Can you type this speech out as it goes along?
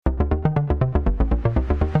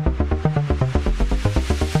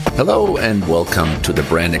Hello and welcome to the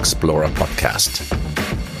Brand Explorer podcast.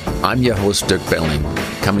 I'm your host, Dirk Belling,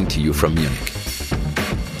 coming to you from Munich.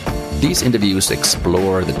 These interviews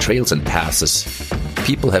explore the trails and passes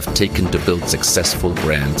people have taken to build successful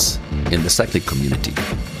brands in the cycling community.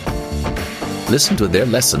 Listen to their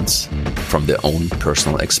lessons from their own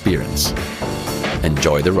personal experience.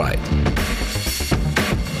 Enjoy the ride.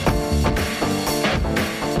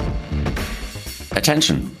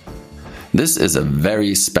 Attention! This is a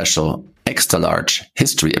very special extra-large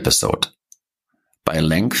history episode. By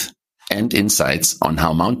length and insights on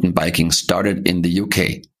how mountain biking started in the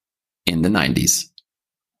UK in the 90s.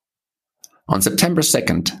 On September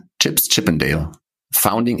 2nd, Chips Chippendale,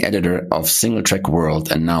 founding editor of Single Track World,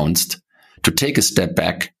 announced to take a step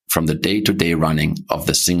back from the day-to-day running of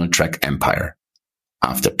the single track empire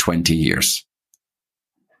after 20 years.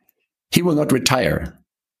 He will not retire.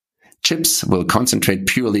 Chips will concentrate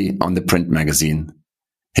purely on the print magazine,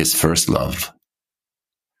 his first love.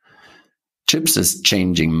 Chips is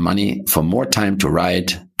changing money for more time to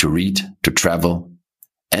ride, to read, to travel,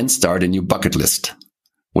 and start a new bucket list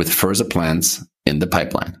with further plans in the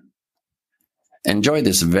pipeline. Enjoy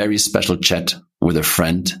this very special chat with a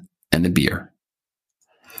friend and a beer.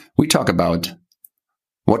 We talk about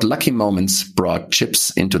what lucky moments brought Chips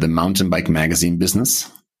into the mountain bike magazine business,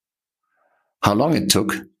 how long it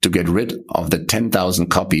took to get rid of the 10,000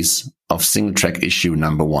 copies of Single Track issue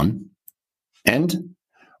number 1, and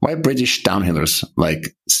why British downhillers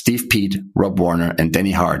like Steve Peat, Rob Warner, and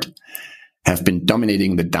Danny Hart have been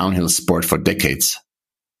dominating the downhill sport for decades,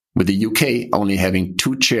 with the UK only having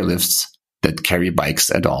 2 chairlifts that carry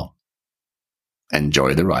bikes at all.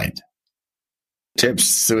 Enjoy the ride.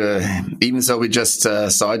 Chips, even so we just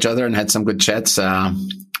saw each other and had some good chats at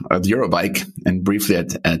Eurobike and briefly at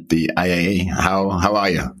the IAA. How are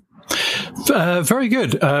you? Very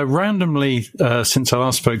good. Randomly, since I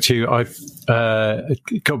last spoke to you, I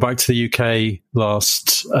got back to the UK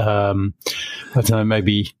last, I don't know,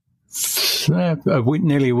 maybe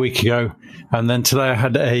nearly a week ago. And then today I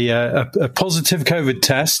had a positive COVID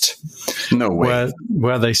test. No way.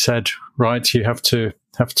 Where they said, right, you have to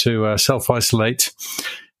self-isolate.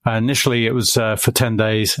 Initially, it was for 10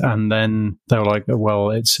 days, and then they were like, well,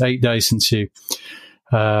 it's 8 days since you...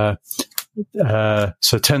 so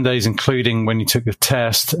 10 days including when you took the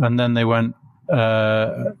test, and then they went...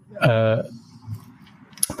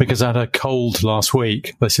 because I had a cold last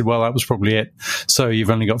week, they said, well, that was probably it. So you've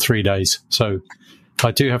only got 3 days. So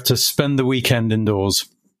I do have to spend the weekend indoors.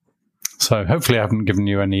 So hopefully I haven't given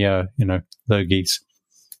you any, lurgies.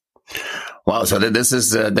 Wow, so this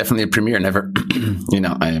is definitely a premiere. Never,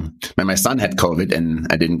 my son had COVID and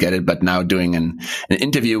I didn't get it, but now doing an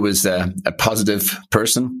interview with a positive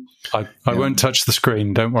person. I won't touch the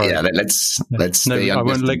screen. Don't worry. Yeah, let's stay on. I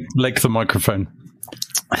won't lick the microphone.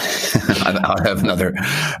 I'll have another.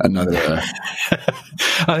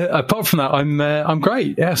 Apart from that, I'm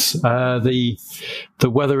great. Yes, the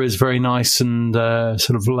weather is very nice and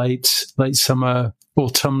sort of late summer,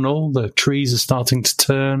 autumnal. The trees are starting to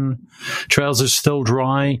turn. Trails are still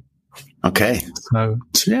dry. Okay. So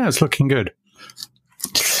yeah, it's looking good.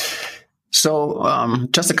 So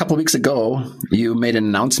just a couple of weeks ago, you made an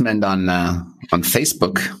announcement on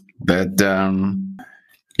Facebook that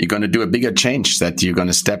you're going to do a bigger change, that you're going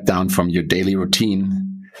to step down from your daily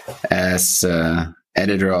routine as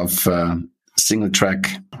editor of Single Track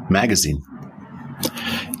magazine.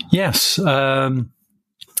 Yes. I've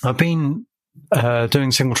been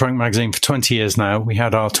doing Single Track magazine for 20 years now. We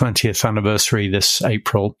had our 20th anniversary this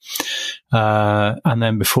April. And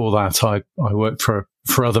then before that, I worked for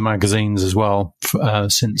other magazines as well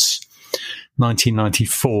since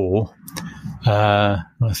 1994. I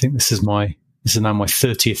think this is now my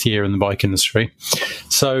 30th year in the bike industry.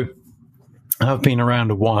 So I've been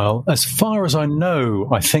around a while. As far as I know,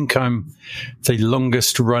 I think I'm the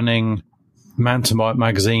longest running mountain bike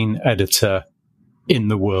magazine editor in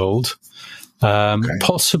the world. Okay.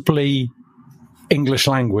 Possibly English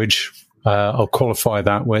language, I'll qualify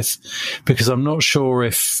that with, because I'm not sure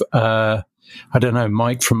if, I don't know,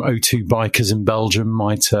 Mike from O2 Bikers in Belgium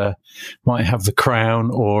might have the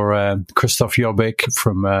crown, or Christoph Jobbik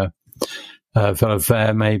from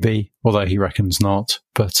Velaver maybe, although he reckons not.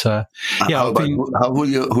 But yeah, how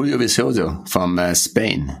Julio Visoso from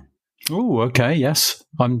Spain? Oh, okay, yes,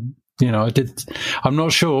 I'm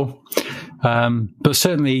not sure, but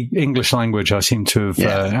certainly English language I seem to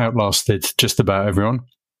have outlasted just about everyone.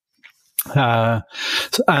 And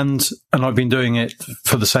I've been doing it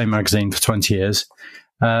for the same magazine for 20 years,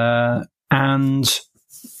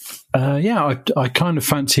 I kind of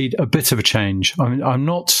fancied a bit of a change. I mean,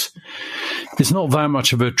 it's not that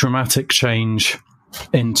much of a dramatic change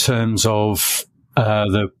in terms of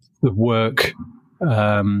the work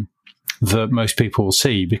that most people will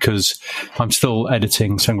see, because I'm still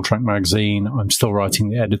editing Single Track Magazine, I'm still writing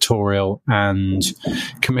the editorial and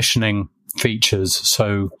commissioning features.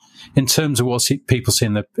 So in terms of what people see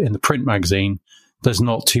in the print magazine, there's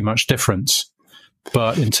not too much difference.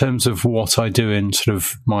 But in terms of what I do in sort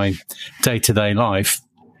of my day-to-day life,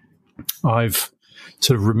 I've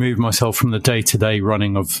sort of removed myself from the day-to-day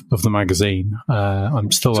running of the magazine.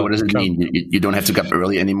 I'm still. So what does it mean? You don't have to get up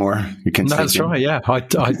early anymore? You can. That's right. Yeah, I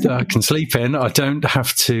can sleep in. I don't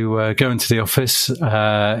have to go into the office,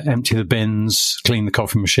 empty the bins, clean the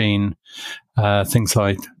coffee machine, things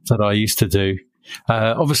like that I used to do.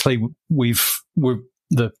 Obviously,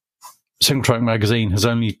 the Single Track Magazine has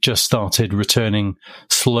only just started returning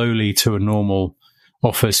slowly to a normal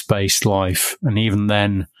office-based life, and even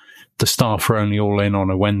then, the staff are only all in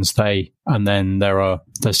on a Wednesday, and then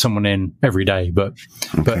there's someone in every day, but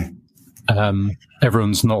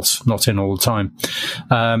everyone's not in all the time.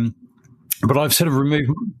 But I've sort of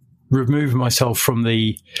removed myself from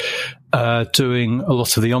the doing a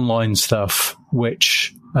lot of the online stuff,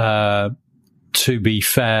 which, to be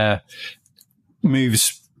fair,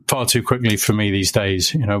 moves far too quickly for me these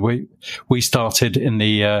days. You know, we started in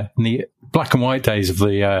the black and white days of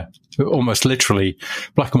the almost literally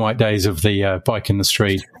black and white days of the bike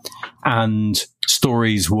industry, and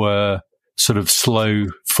stories were sort of slow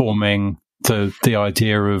forming. The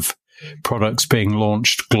idea of products being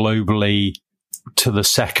launched globally to the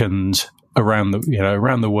second around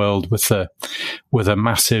the world with a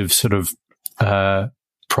massive sort of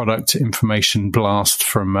product information blast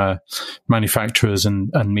from manufacturers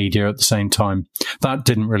and media at the same time. That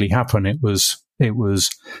didn't really happen. It was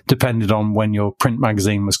depended on when your print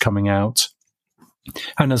magazine was coming out.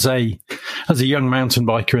 And as a young mountain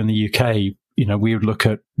biker in the UK, you know, we would look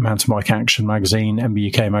at Mountain Bike Action magazine,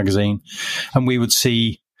 MBUK magazine, and we would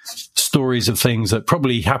see stories of things that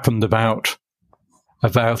probably happened about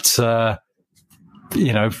 3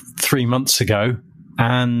 months ago,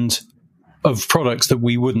 and of products that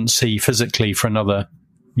we wouldn't see physically for another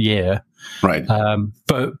year. Right.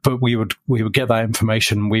 But we would get that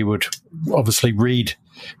information. We would obviously read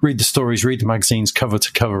the stories, read the magazines cover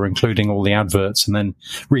to cover, including all the adverts, and then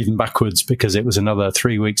read them backwards because it was another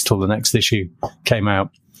 3 weeks till the next issue came out.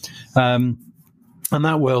 And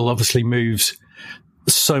that world obviously moves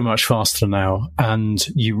so much faster now, and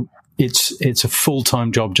it's a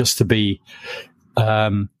full-time job just to be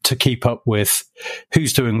to keep up with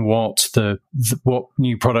who's doing what, what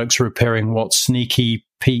new products are appearing, what sneaky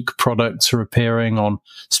peak products are appearing on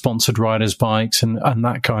sponsored riders' bikes, and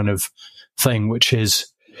that kind of thing, which is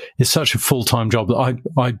such a full-time job that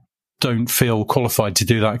I don't feel qualified to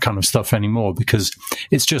do that kind of stuff anymore, because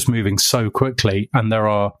it's just moving so quickly, and there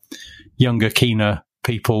are younger, keener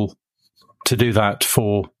people to do that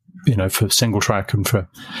for Single Track and for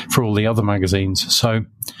all the other magazines. So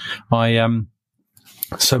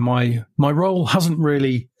So my role hasn't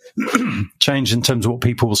really changed in terms of what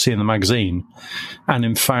people will see in the magazine. And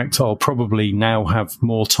in fact, I'll probably now have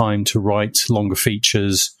more time to write longer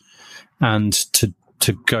features and to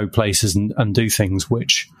go places and do things,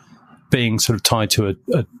 which, being sort of tied to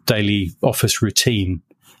a daily office routine,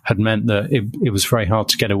 had meant that it was very hard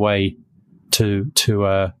to get away to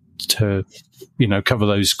cover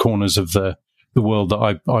those corners of the world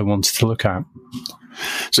that I wanted to look at.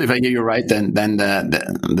 So if I hear you right, then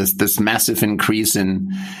this massive increase in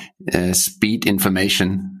speed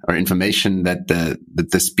information, or information that the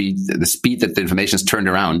speed that the information is turned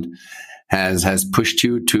around has pushed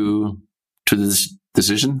you to this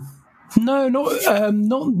decision? No,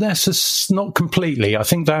 not completely. I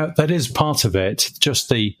think that is part of it. Just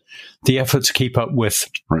the effort to keep up with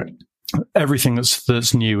everything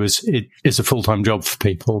that's new is a full-time job for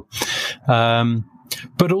people,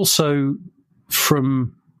 but also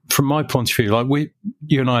from my point of view, like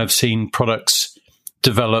you and I have seen products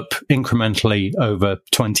develop incrementally over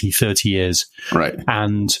 20, 30 years. Right.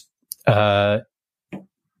 And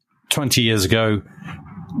 20 years ago,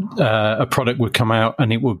 a product would come out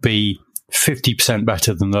and it would be 50%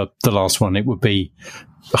 better than the last one. It would be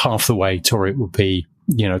half the weight, or it would be,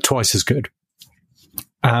 twice as good.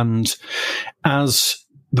 And as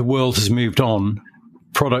the world has moved on,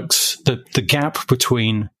 products, the gap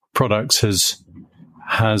between products has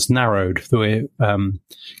narrowed. The way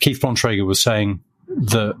Keith Bontrager was saying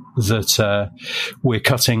that we're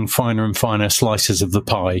cutting finer and finer slices of the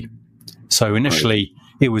pie. So initially,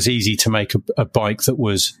 it was easy to make a bike that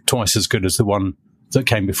was twice as good as the one that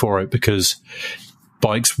came before it, because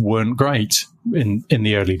bikes weren't great in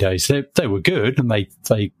the early days. They were good, and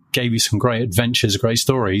they gave you some great adventures, great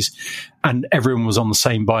stories, and everyone was on the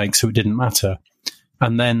same bike, so it didn't matter.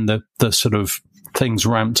 And then the sort of things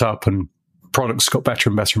ramped up and products got better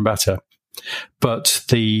and better and better. But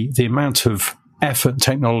the amount of effort and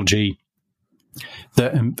technology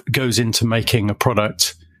that goes into making a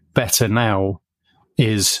product better now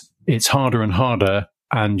it's harder and harder,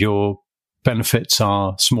 and your benefits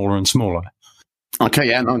are smaller and smaller. Okay,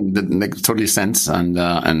 yeah, no, that makes totally sense, and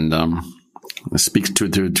speaks to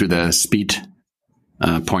the speed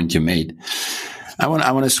point you made. I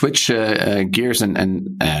want to switch gears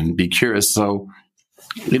and be curious. So,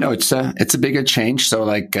 it's a bigger change. So,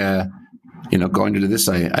 like, going to this,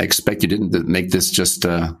 I expect you didn't make this just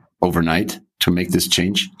overnight to make this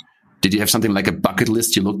change. Did you have something like a bucket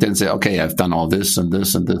list you looked at and say, okay, I've done all this and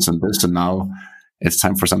this and this and this, and now it's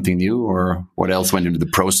time for something new? Or what else went into the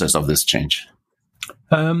process of this change?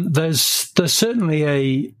 There's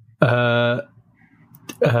certainly a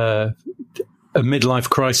midlife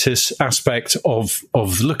crisis aspect of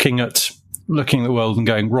looking at the world and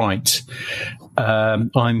going, right,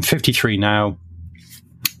 I'm 53 now.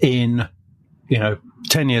 In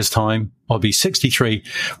 10 years' time, I'll be 63.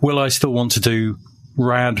 Will I still want to do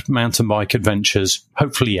rad mountain bike adventures?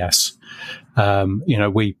 Hopefully, yes.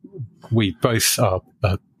 We both are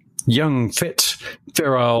young, fit,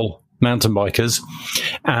 virile mountain bikers,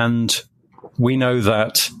 and we know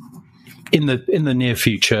that in the near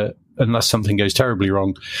future, unless something goes terribly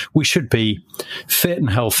wrong, we should be fit and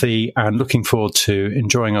healthy and looking forward to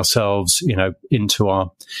enjoying ourselves, into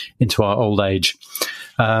our old age.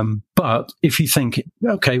 But if you think,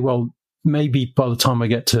 okay, well, maybe by the time I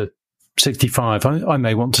get to 65, I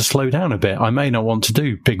may want to slow down a bit. I may not want to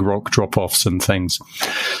do big rock drop-offs and things.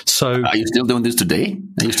 So, are you still doing this today?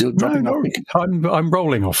 Are you still dropping off? I'm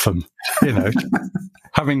rolling off them.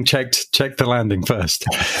 Having checked the landing first.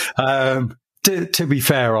 To be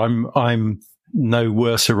fair, I'm no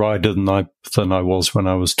worse a rider than I was when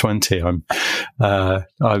I was 20. I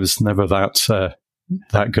was never that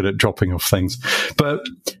good at dropping off things. But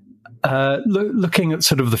looking at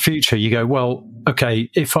sort of the future, you go, well, okay,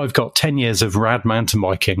 if I've got 10 years of rad mountain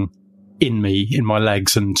biking in me, in my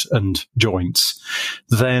legs and joints,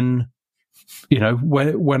 then,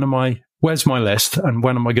 where's my list and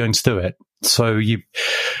when am I going to do it? So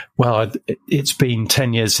it's been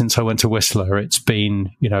 10 years since I went to Whistler. It's been,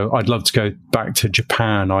 I'd love to go back to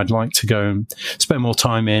Japan. I'd like to go and spend more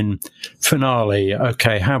time in Finale.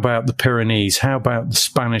 Okay, how about the Pyrenees? How about the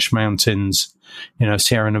Spanish mountains,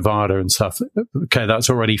 Sierra Nevada and stuff? Okay, that's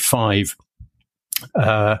already 5.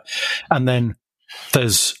 And then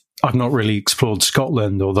I've not really explored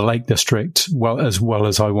Scotland or the Lake District as well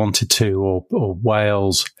as I wanted to, or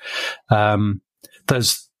Wales.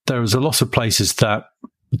 There's a lot of places that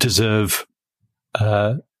deserve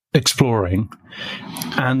exploring.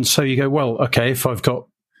 And so you go, well, okay, if I've got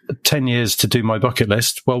 10 years to do my bucket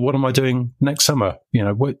list, well, what am I doing next summer?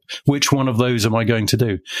 Which one of those am I going to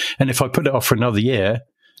do? And if I put it off for another year,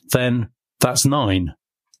 then that's 9.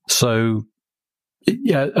 So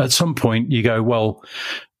yeah, at some point you go, well,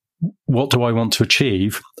 what do I want to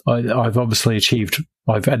achieve? I've obviously achieved.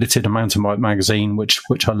 I've edited a mountain bike magazine, which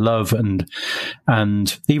I love, and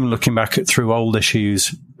even looking back through old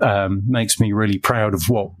issues makes me really proud of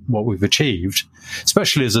what we've achieved.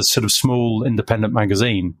 Especially as a sort of small independent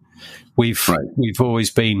magazine, we've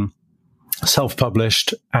always been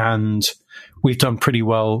self-published, and we've done pretty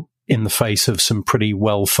well in the face of some pretty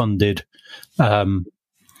well-funded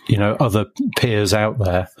other peers out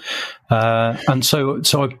there. And so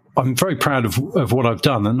I'm very proud of what I've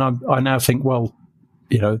done. And I now think, well,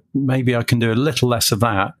 maybe I can do a little less of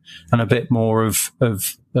that and a bit more of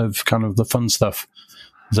kind of the fun stuff.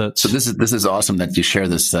 So this is awesome that you share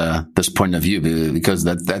this point of view, because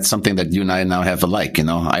that's something that you and I now have alike.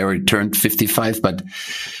 I already turned 55, but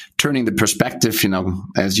turning the perspective,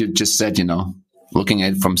 as you just said, looking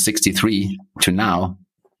at it from 63 to now,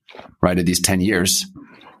 right, at these 10 years.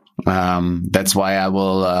 That's why I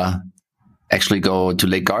will actually go to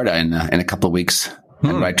Lake Garda in a couple of weeks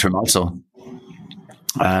and ride Trim also.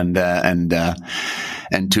 And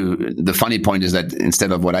to the funny point is that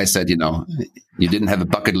instead of what I said, you didn't have a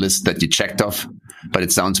bucket list that you checked off, but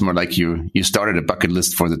it sounds more like you started a bucket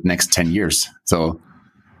list for the next 10 years. So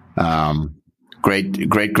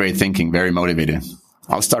great thinking, very motivated.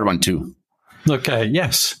 I'll start one too. Okay,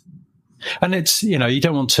 yes. And it's, you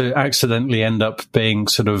don't want to accidentally end up being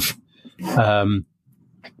sort of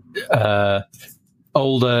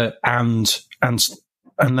older and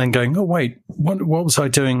then going, oh, wait, what was I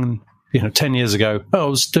doing, 10 years ago? Oh, I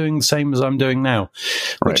was doing the same as I'm doing now,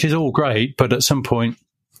 which is all great. But at some point,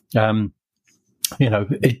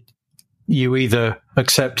 you either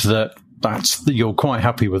accept that you're quite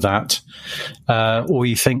happy with that, or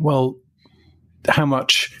you think, well, how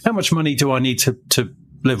much money do I need to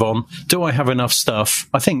live on? Do I have enough stuff?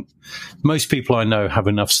 I think most people I know have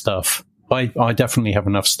enough stuff. I definitely have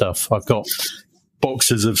enough stuff. I've got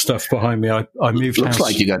boxes of stuff behind me. I moved Looks house.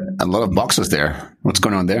 like you got a lot of boxes there. What's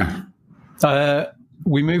going on there?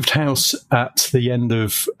 We moved house at the end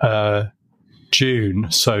of June,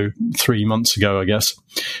 so 3 months ago, I guess,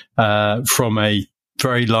 from a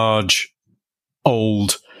very large,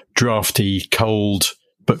 old, drafty, cold,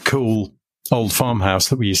 but cool old farmhouse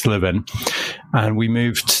that we used to live in. And we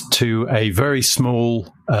moved to a very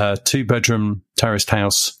small 2-bedroom terraced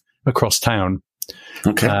house across town,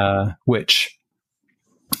 which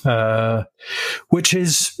is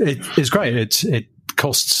great. It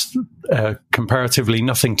costs comparatively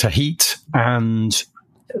nothing to heat, and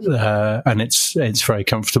it's very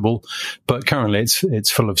comfortable. But currently,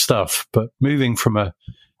 it's full of stuff. But moving from a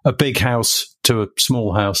big house to a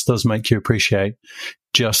small house does make you appreciate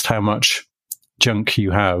just how much junk you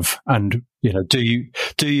have, and do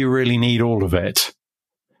you really need all of it?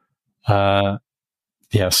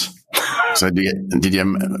 Yes. So did you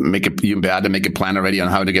make a plan already on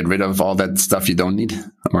how to get rid of all that stuff you don't need,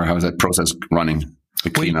 or how is that process running? The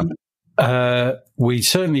cleanup. We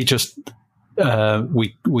certainly just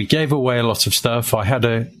we gave away a lot of stuff. I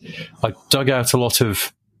dug out a lot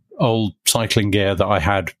of old cycling gear that I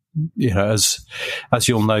had. As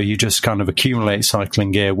you'll know, you just kind of accumulate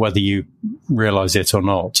cycling gear whether you realize it or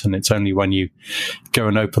not, and it's only when you go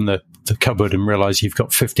and open the cupboard and realize you've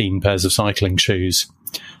got 15 pairs of cycling shoes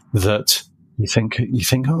that you think,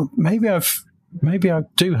 oh, maybe I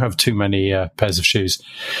do have too many pairs of shoes.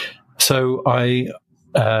 So I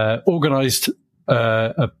organized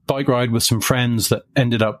a bike ride with some friends that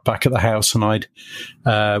ended up back at the house, and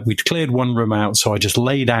we'd cleared one room out, so I just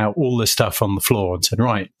laid out all this stuff on the floor and said,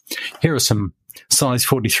 right, here are some size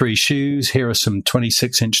 43 shoes, here are some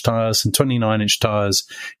 26-inch tires, some 29-inch tires,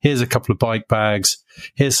 here's a couple of bike bags,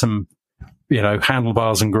 here's some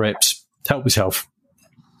handlebars and grips, help yourself.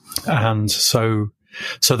 And so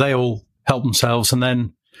they all helped themselves, and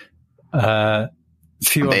then a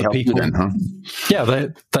few other people. Then, huh? Yeah,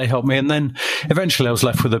 they helped me, and then eventually I was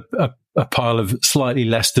left with a pile of slightly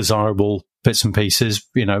less desirable bits and pieces.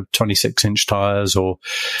 26-inch tires or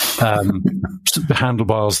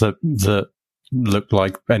handlebars that look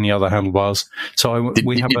like any other handlebars. So did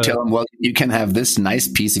you tell them, well, you can have this nice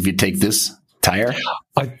piece if you take this tire?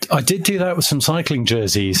 I did do that with some cycling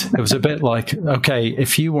jerseys. It was a bit like, okay,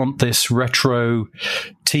 if you want this retro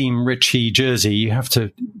Team Richie jersey, you have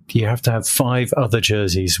to have 5 other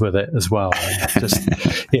jerseys with it as well. Just,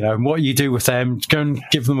 what you do with them, go and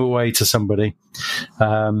give them away to somebody.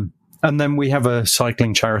 And then we have a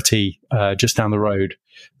cycling charity just down the road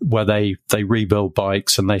where they rebuild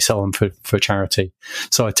bikes and they sell them for charity.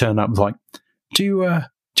 So I turned up and was like, do you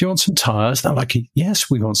want some tires? They're like, yes,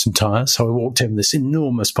 we want some tires. So I walked in with this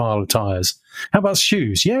enormous pile of tires. How about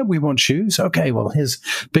shoes? Yeah, we want shoes. Okay, well, here's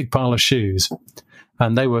a big pile of shoes.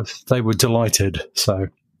 And they were delighted. So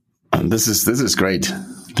this is great.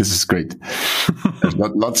 This is great. There's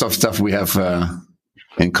lots of stuff we have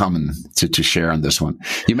in common to share on this one.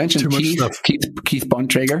 You mentioned Keith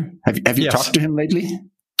Bontrager. Have you talked to him lately?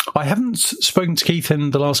 I haven't spoken to Keith in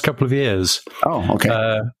the last couple of years. Oh,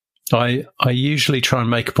 okay. I usually try and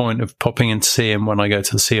make a point of popping in to see him when I go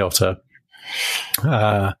to the Sea Otter.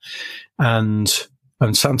 And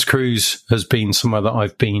Santa Cruz has been somewhere that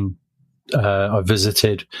I've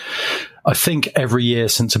visited, I think, every year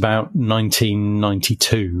since about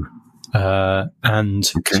 1992. So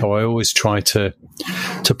I always try to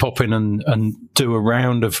pop in and do a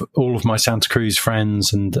round of all of my Santa Cruz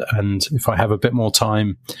friends. And if I have a bit more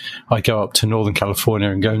time, I go up to Northern California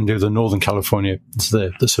and go and do the Northern California,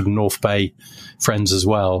 the sort of North Bay friends as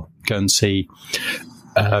well. Go and see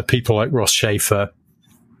people like Ross Schaefer,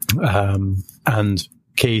 and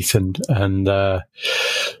Keith and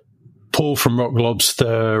Paul from Rock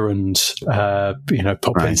Lobster, and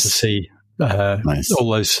pop in to see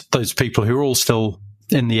all those people who are all still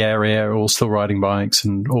in the area, all still riding bikes,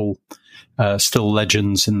 and all still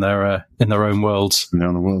legends in their own worlds. In their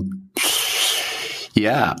own world.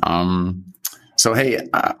 Yeah. So hey,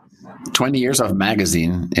 20 years of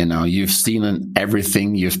magazine. You've seen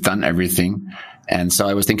everything. You've done everything. And so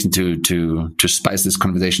I was thinking to spice this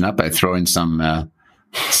conversation up, I throw in some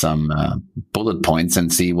bullet points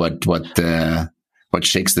and see what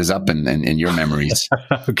shakes this up in your memories.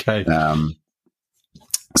 Okay.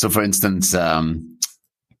 So for instance,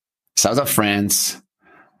 south of France,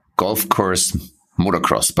 golf course,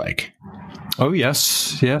 motocross bike. Oh,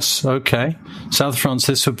 yes. Okay. South of France,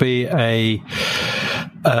 this would be a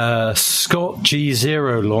Scott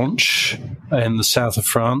G0 launch in the south of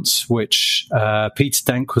France, which Peter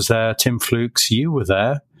Denk was there, Tim Flukes, you were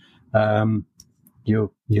there.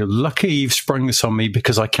 You're lucky you've sprung this on me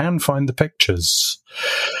because I can find the pictures.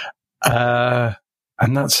 And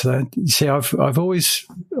that's you see, I've always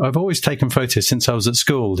taken photos since I was at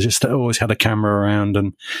school. Just always had a camera around,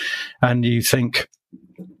 and you think,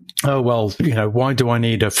 oh well, why do I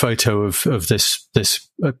need a photo of this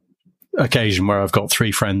occasion where I've got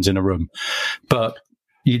 3 friends in a room? But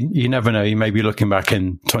you never know. You may be looking back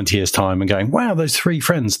in 20 years' time and going, wow, those 3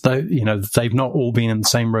 friends, they've not all been in the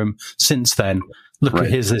same room since then. Look, right.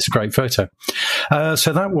 Here's this great photo.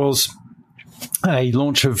 So that was a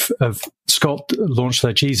launch of Scott launched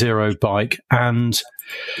their G0 bike, and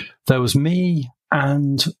there was me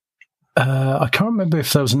and I can't remember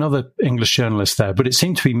if there was another English journalist there, but it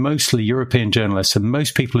seemed to be mostly European journalists, and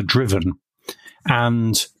most people had driven.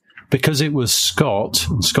 And because it was Scott,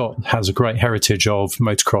 and Scott has a great heritage of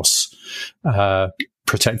motocross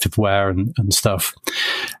protective wear and stuff,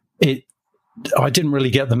 I didn't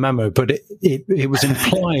really get the memo, but it was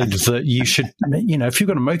implied that you should, if you've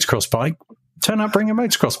got a motocross bike, turn up, bring a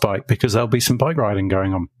motocross bike, because there'll be some bike riding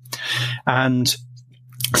going on. And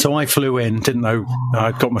so I flew in, didn't know,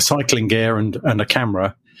 I'd got my cycling gear and a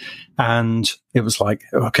camera, and it was like,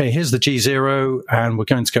 okay, here's the G0, and we're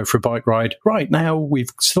going to go for a bike ride. Right now,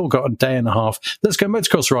 we've still got a day and a half. Let's go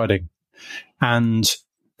motocross riding. And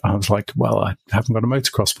I was like, well, I haven't got a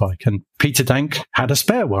motocross bike. And Peter Denk had a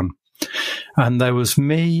spare one. And there was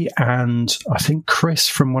me and I think Chris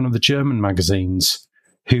from one of the German magazines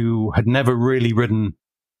who had never really ridden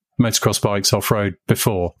motocross bikes off-road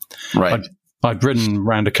before. Right. I'd ridden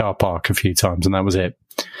around a car park a few times, and that was it.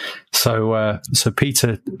 So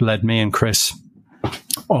Peter led me and Chris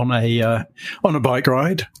on a bike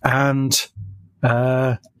ride, and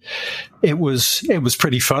it was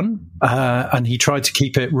pretty fun. And he tried to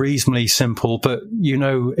keep it reasonably simple. But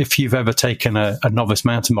if you've ever taken a novice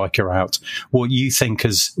mountain biker out, what you think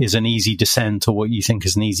is an easy descent or what you think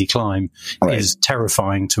is an easy climb is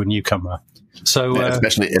terrifying to a newcomer. So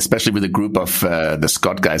especially with a group of the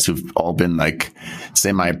Scott guys who've all been like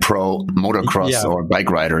semi-pro motocross or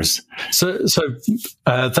bike riders. So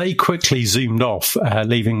they quickly zoomed off,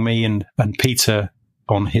 leaving me and Peter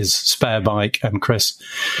on his spare bike and Chris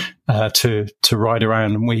to ride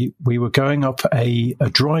around. And we were going up a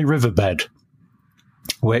dry riverbed,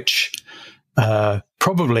 which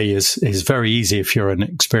probably is very easy if you're an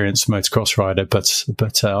experienced motocross rider,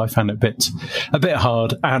 but I found it a bit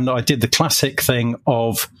hard. And I did the classic thing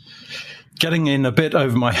of getting in a bit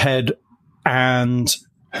over my head and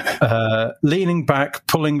leaning back,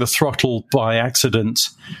 pulling the throttle by accident,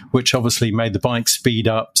 which obviously made the bike speed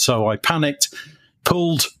up. So I panicked,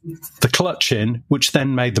 pulled the clutch in, which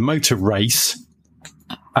then made the motor race,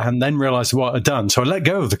 and then realized what I'd done. So I let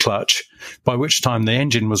go of the clutch, by which time the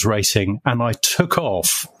engine was racing, and I took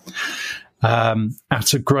off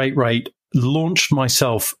at a great rate, launched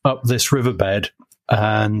myself up this riverbed,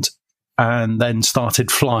 and then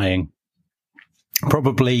started flying.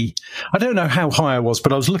 Probably, I don't know how high I was,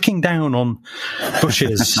 but I was looking down on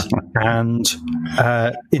bushes and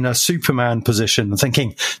in a Superman position,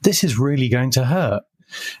 thinking, this is really going to hurt.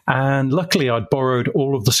 And luckily, I'd borrowed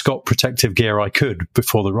all of the Scott protective gear I could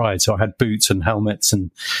before the ride. So I had boots and helmets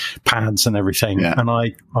and pads and everything. Yeah. And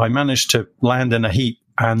I managed to land in a heap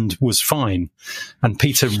and was fine. And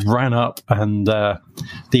Peter ran up and the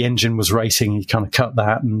engine was racing. He kind of cut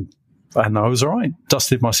that and I was all right.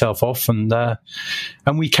 Dusted myself off and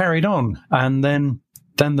we carried on. And then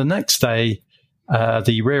the next day,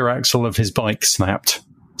 the rear axle of his bike snapped.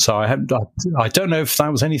 So I don't know if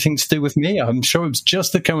that was anything to do with me. I'm sure it was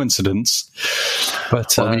just a coincidence.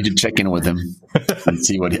 But we need to check in with him and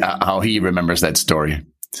see how he remembers that story.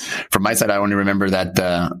 From my side, I only remember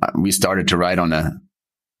that we started to ride on a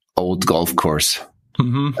old golf course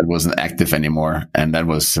that wasn't active anymore, and that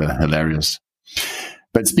was hilarious.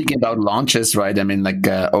 But speaking about launches, right? I mean, like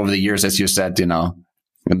over the years, as you said,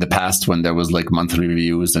 in the past when there was like monthly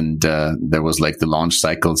reviews and there was like the launch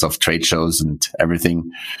cycles of trade shows and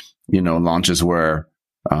everything, launches were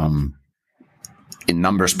in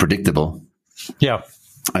numbers predictable. Yeah.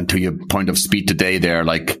 And to your point of speed today, they're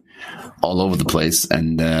like all over the place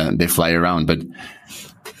and they fly around. But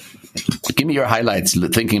give me your highlights,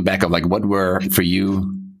 thinking back of like what were for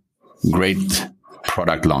you great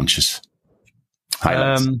product launches.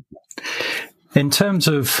 Highlights. In terms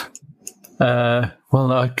of I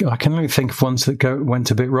can only think of ones that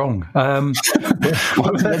went a bit wrong. Well,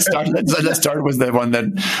 let's start with the one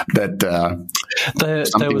that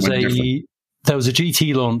there was there was a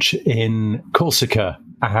GT launch in Corsica,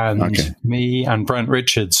 and me and Brent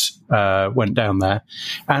Richards went down there,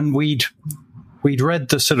 and we'd read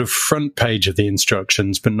the sort of front page of the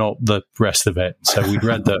instructions, but not the rest of it. So we'd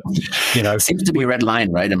read that, seems to be a red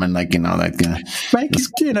line, right? I mean, make it,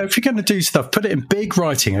 if you're going to do stuff, put it in big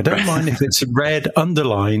writing. I don't mind if it's red,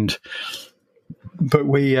 underlined. But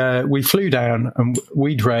we flew down and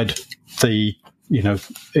we'd read the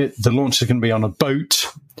launch is going to be on a boat.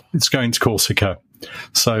 It's going to Corsica.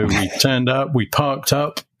 So we turned up, we parked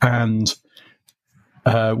up, and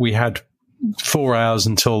we had 4 hours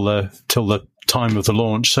until the time of the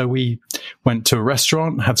launch. So we went to a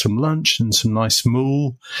restaurant, had some lunch and some nice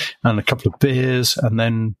moule and a couple of beers, and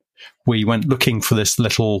then we went looking for this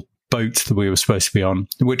little boat that we were supposed to be on,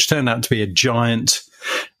 which turned out to be a giant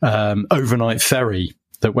overnight ferry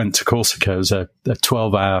that went to Corsica. It was a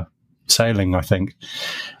 12-hour sailing, I think.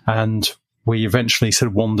 And we eventually sort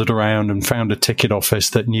of wandered around and found a ticket office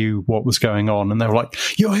that knew what was going on. And they were like,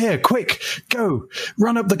 "You're here, quick, go,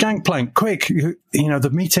 run up the gangplank, quick. The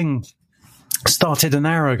meeting started an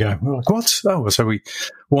hour ago." We were like, "What?" Oh, so we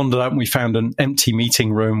wandered out and we found an empty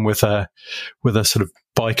meeting room with a sort of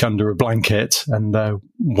bike under a blanket, and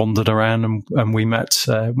wandered around, and we met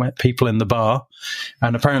people in the bar.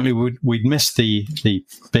 And apparently we'd missed the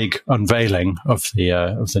big unveiling of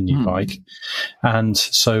the new bike, and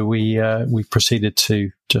so we proceeded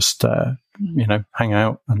to just hang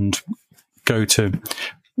out and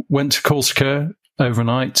went to Corsica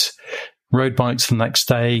overnight, rode bikes the next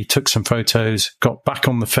day, took some photos, got back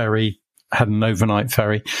on the ferry, had an overnight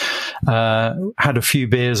ferry, had a few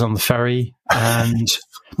beers on the ferry, and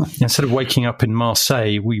instead of waking up in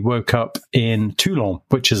Marseille, we woke up in Toulon,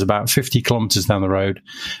 which is about 50 kilometers down the road.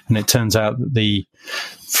 And it turns out that the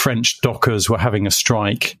French dockers were having a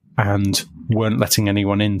strike and weren't letting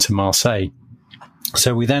anyone into Marseille.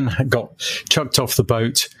 So we then got chucked off the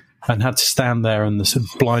boat and had to stand there in the sort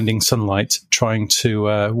of blinding sunlight trying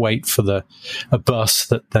to wait for a bus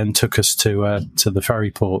that then took us to the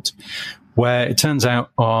ferry port, where it turns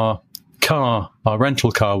out our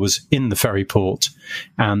rental car was in the ferry port,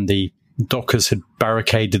 and the dockers had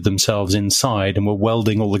barricaded themselves inside and were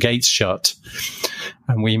welding all the gates shut.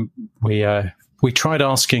 And we tried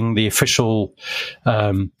asking the official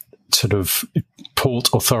sort of port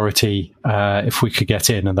authority if we could get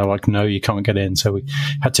in, and they were like, "No, you can't get in." So we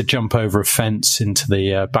had to jump over a fence into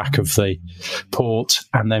the back of the port,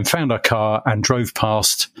 and then found our car and drove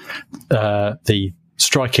past the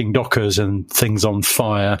striking dockers and things on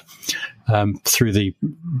fire through the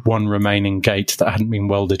one remaining gate that hadn't been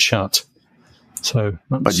welded shut. So,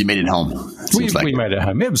 but you made it home. We made it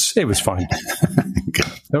home. It was fine.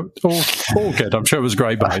 all good. I'm sure it was a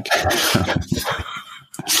great bike.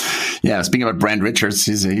 Yeah, speaking about Brent Richards,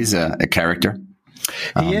 he's a character.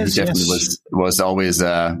 He is. He definitely was always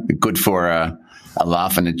good for a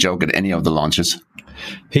laugh and a joke at any of the launches.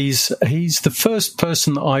 He's the first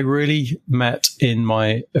person that I really met in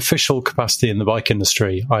my official capacity in the bike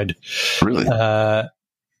industry. Really? I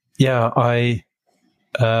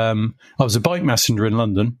was a bike messenger in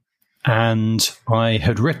London, and I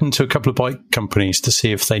had written to a couple of bike companies to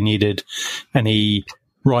see if they needed any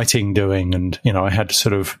writing doing, and I had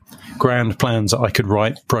sort of grand plans that I could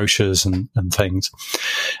write brochures and things.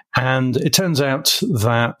 And it turns out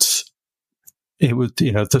that it was,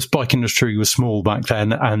 this bike industry was small back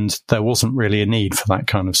then, and there wasn't really a need for that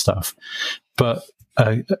kind of stuff. But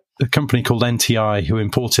a company called NTI, who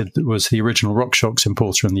was the original RockShox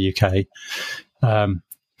importer in the UK,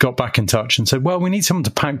 got back in touch and said, "Well, we need someone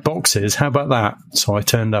to pack boxes. How about that?" So I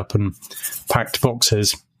turned up and packed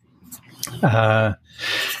boxes, and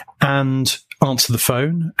answered the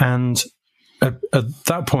phone. And at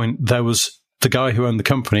that point, there was the guy who owned the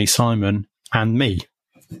company, Simon, and me.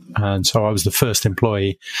 And so I was the first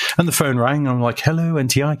employee. And the phone rang. I'm like, "Hello,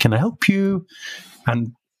 NTI, can I help you?"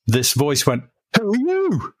 And this voice went, "Who are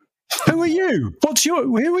you? Who are you?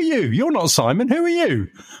 Who are you? You're not Simon. Who are you?"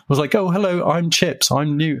 I was like, "Oh, hello, I'm Chips.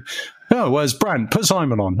 I'm new." "Oh, where's Brent? Put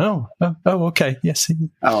Simon on." Oh, okay. Yes.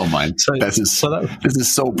 Oh, my. This is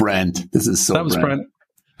so Brent. This is so that was Brent.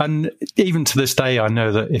 And even to this day, I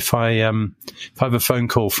know that if I have a phone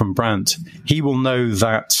call from Brent, he will know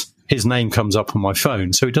that his name comes up on my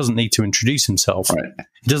phone, so he doesn't need to introduce himself. Right.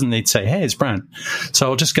 He doesn't need to say, "Hey, it's Brent." So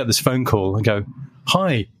I'll just get this phone call and go,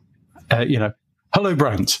 "Hi, hello,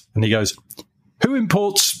 Brent." And he goes, "Who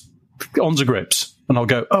imports Onza grips?" And I'll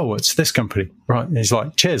go, "Oh, it's this company." Right. And he's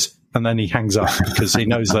like, "Cheers." And then he hangs up because he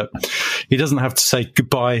knows that he doesn't have to say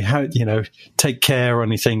goodbye, take care or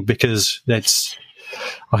anything, because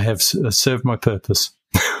I have served my purpose.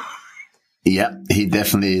 Yeah, he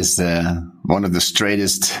definitely is one of the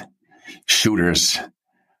straightest shooters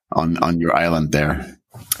on your island there.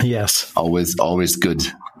 Yes. Always good.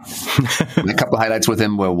 And a couple of highlights with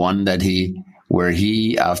him were one that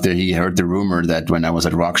after he heard the rumor that when I was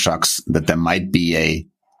at Rock Shocks that there might be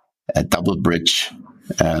a double bridge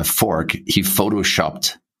fork, he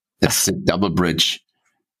photoshopped a double bridge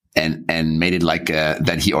and made it like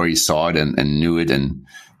that he already saw it and knew it and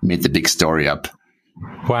made the big story up.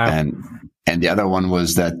 Wow. And the other one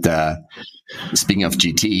was that speaking of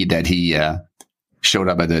GT, that he showed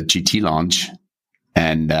up at a GT launch.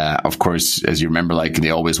 And of course, as you remember, like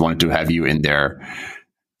they always wanted to have you in their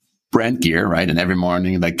brand gear, right? And every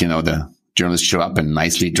morning, like, the journalists show up and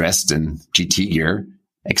nicely dressed in GT gear,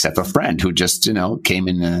 except for Brand, who just, came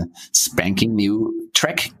in a spanking new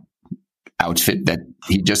Trek outfit that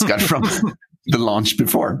he just got from the launch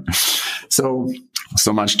before. So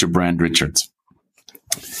much to Brand Richards.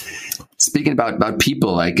 Speaking about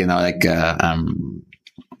people,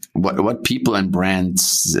 what people and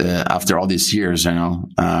brands after all these years,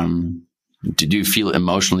 did you feel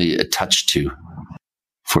emotionally attached to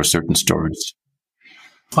for certain stories?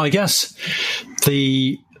 I guess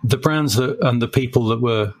the brands and the people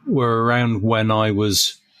that were around when I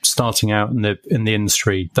was starting out in the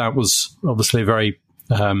industry, that was obviously a very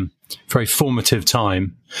very formative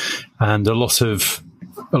time, and a lot of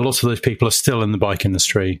those people are still in the bike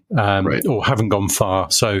industry, right, or haven't gone far.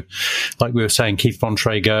 So, like we were saying, Keith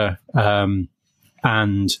Bontrager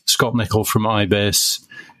and Scott Nickel from Ibis,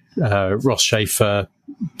 Ross Schaefer,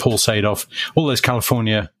 Paul Sadoff, all those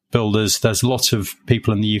California builders. There's lots of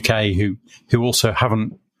people in the UK who also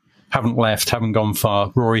haven't left, haven't gone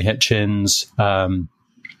far. Rory Hitchins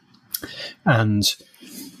and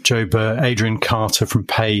Joe Burr, Adrian Carter from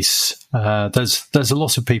Pace. There's a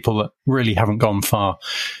lot of people that really haven't gone far.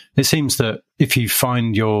 It seems that if you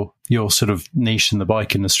find your sort of niche in the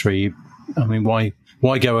bike industry, I mean, why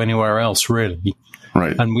go anywhere else, really?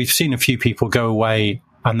 Right. And we've seen a few people go away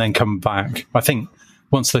and then come back. I think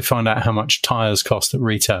once they find out how much tires cost at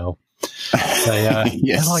retail, they're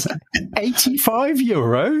like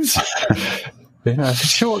 €85. Yeah,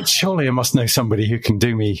 surely I must know somebody who can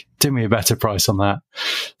do me a better price on that.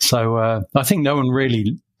 So I think no one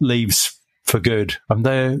really leaves for good.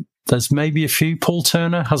 There's maybe a few. Paul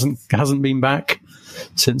Turner hasn't been back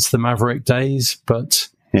since the Maverick days, but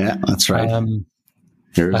yeah, that's right.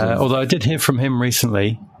 Although I did hear from him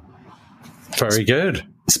recently. Very good.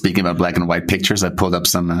 Speaking about black and white pictures, I pulled up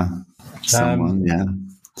someone. Yeah.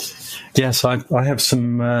 Yes, I have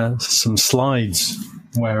some slides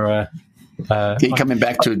where. Coming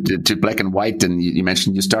back to black and white, and you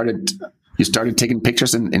mentioned you started taking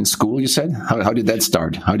pictures in school. You said, how did that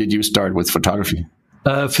start? How did you start with photography?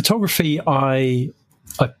 Photography, I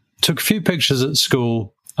took a few pictures at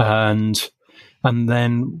school, and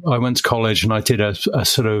then I went to college and I did a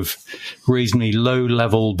sort of reasonably low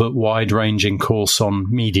level but wide ranging course on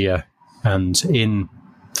media. And in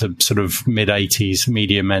the sort of mid 80s,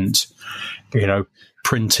 media meant,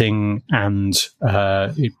 printing and,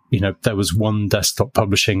 there was one desktop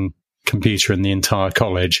publishing computer in the entire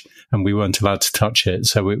college and we weren't allowed to touch it.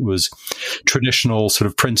 So it was traditional sort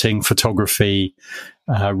of printing, photography,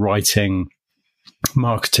 writing,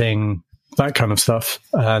 marketing, that kind of stuff.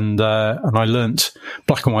 And I learnt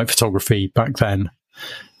black and white photography back then.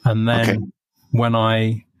 And then when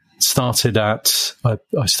I started I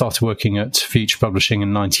started working at Future Publishing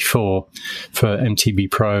in 94 for MTB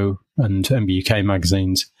Pro and MBUK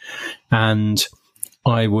magazines. And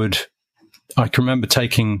I can remember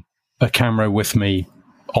taking a camera with me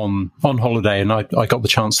on holiday, and I got the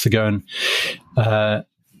chance to go and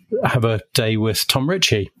have a day with Tom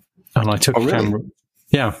Ritchie. And I took a camera.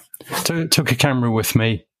 Yeah. Took a camera with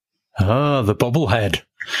me. The bobblehead.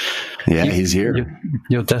 Yeah, he's here.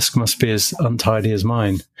 Your desk must be as untidy as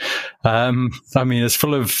mine. I mean, it's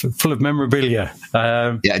full of memorabilia.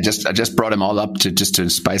 I just brought them all up to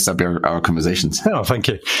spice up our conversations. Oh, thank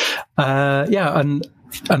you. And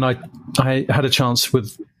I had a chance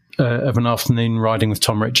of an afternoon riding with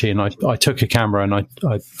Tom Ritchie, and I took a camera and I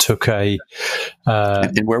took a.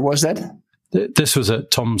 And where was that? This was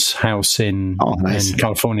at Tom's house in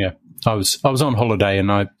California. I was on holiday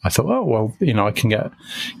and I thought, oh, well, I can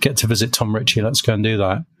get to visit Tom Ritchie. Let's go and do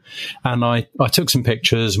that. And I took some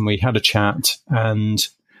pictures and we had a chat. And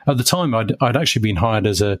at the time I'd actually been hired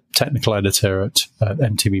as a technical editor at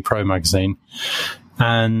MTB Pro magazine.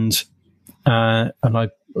 And I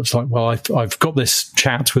was like, well, I've got this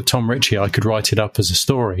chat with Tom Ritchie. I could write it up as a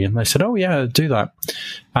story. And they said, oh yeah, do that.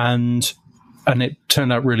 And it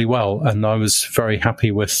turned out really well. And I was very happy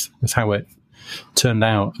with how it turned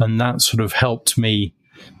out, and that sort of helped me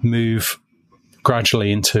move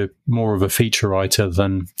gradually into more of a feature writer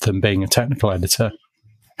than being a technical editor.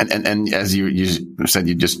 And as you said,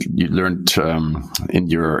 you learned in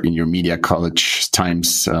your media college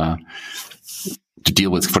times to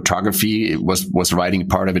deal with photography. Was writing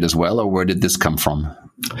part of it as well, or where did this come from?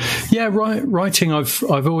 Yeah, writing. I've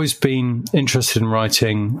always been interested in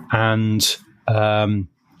writing, and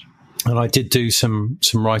I did do some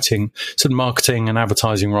writing, some marketing and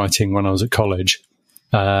advertising writing when I was at college.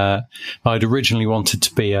 I'd originally wanted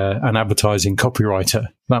to be an advertising copywriter.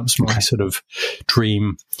 That was my sort of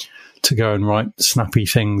dream, to go and write snappy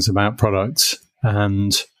things about products.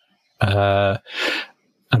 And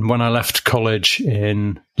when I left college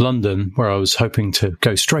in London, where I was hoping to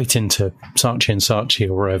go straight into Saatchi & Saatchi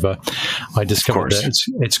or wherever, I discovered that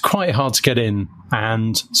it's quite hard to get in.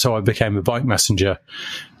 And so I became a bike messenger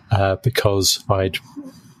because I'd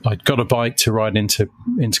got a bike to ride into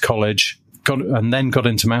college, and then got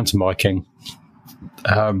into mountain biking.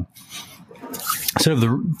 Sort of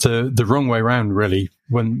the wrong way around, really.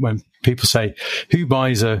 When people say, who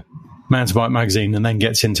buys a mountain bike magazine and then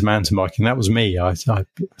gets into mountain biking? That was me. I thought,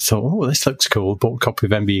 oh, this looks cool. Bought a copy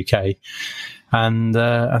of MBUK and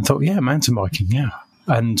thought, yeah, mountain biking, yeah.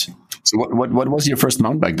 And so what was your first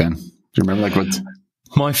mountain bike then? Do you remember what?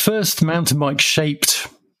 My first mountain bike shaped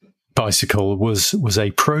bicycle was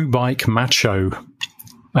a Pro Bike Macho,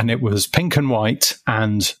 and it was pink and white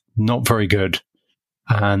and not very good.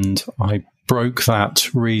 And I broke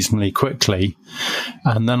that reasonably quickly,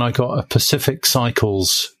 and then I got a Pacific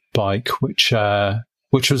Cycles bike, which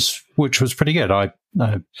was pretty good. I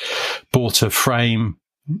bought a frame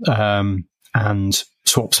and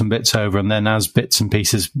swapped some bits over, and then as bits and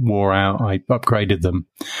pieces wore out, I upgraded them.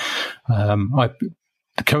 I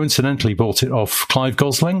coincidentally bought it off Clive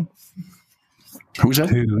Gosling. Who's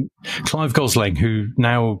that? Clive Gosling, who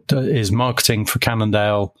now is marketing for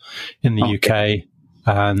Cannondale in the UK.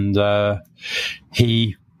 And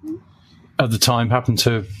he, at the time, happened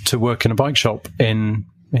to work in a bike shop in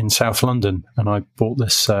South London, and I bought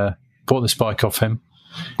this bike off him.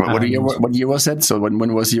 What year was that? So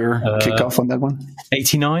when was your kickoff on that one?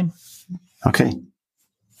 89. Okay,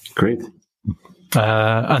 great.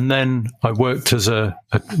 And then I worked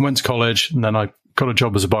went to college, and then I got a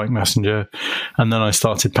job as a bike messenger, and then I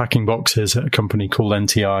started packing boxes at a company called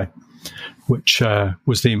NTI, which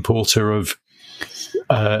was the importer of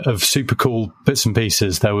super cool bits and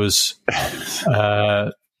pieces. There was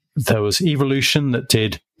Evolution that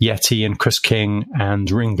did Yeti and Chris King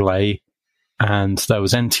and Ringley, and there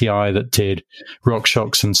was NTI that did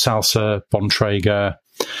RockShox and Salsa, Bontrager,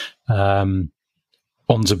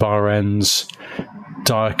 Onza bar ends,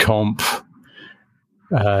 Diacomp,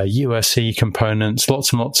 USE components,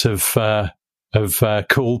 lots and lots of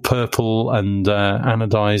cool purple and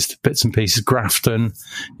anodized bits and pieces. Grafton,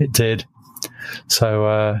 it did.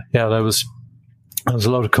 So there was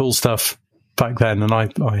a lot of cool stuff back then, and I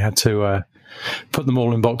had to put them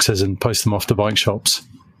all in boxes and post them off to bike shops.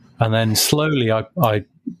 And then slowly I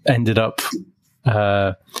ended up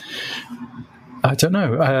I don't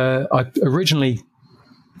know, I originally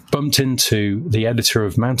bumped into the editor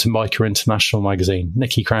of Mountain Biker International magazine,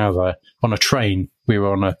 Nikki Crowther, on a train. We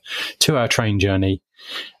were on a 2-hour train journey,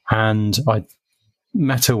 and I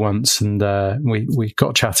met her once, and we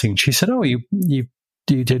got chatting. She said, "Oh, you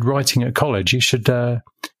did writing at college. You should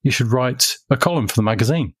write a column for the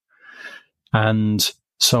magazine." And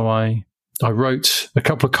so I wrote a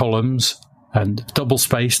couple of columns, and double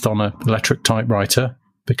spaced on an electric typewriter,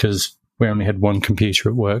 because we only had one computer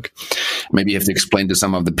at work. Maybe you have to explain to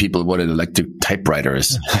some of the people what an electric typewriter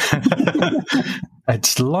is.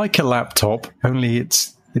 It's like a laptop, only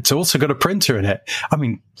it's also got a printer in it. I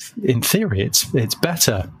mean, in theory, it's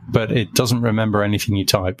better, but it doesn't remember anything you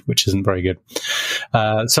type, which isn't very good.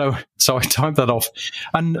 So I typed that off,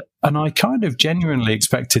 and I kind of genuinely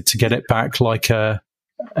expected to get it back like a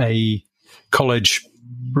college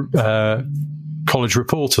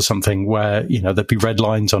report or something, where there'd be red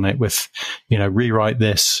lines on it with rewrite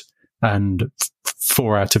this and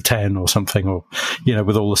 4 out of 10 or something, or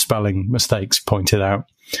with all the spelling mistakes pointed out.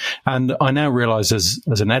 And I now realize as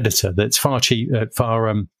an editor that it's far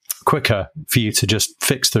quicker for you to just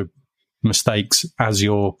fix the mistakes as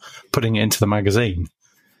you're putting it into the magazine.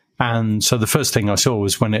 And so the first thing I saw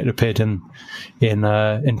was when it appeared in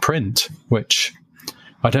print, which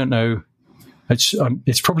I don't know.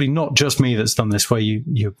 It's probably not just me that's done this, where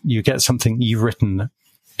you get something you've written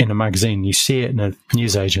in a magazine, you see it in a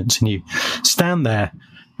newsagent, and you stand there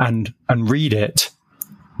and read it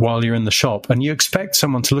while you're in the shop, and you expect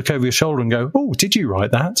someone to look over your shoulder and go, "Oh, did you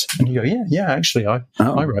write that?" And you go, "Yeah, actually, I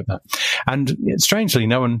wrote that." And strangely,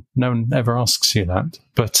 no one ever asks you that.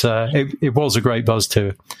 But it was a great buzz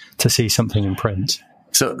to see something in print.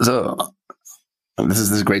 So this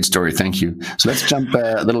is a great story. Thank you. So let's jump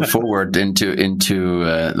a little forward into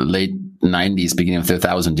late 90s, beginning of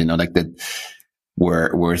 2000. Like that.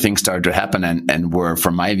 Where things started to happen and where,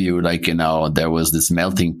 from my view, there was this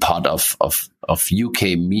melting pot of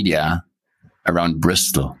UK media around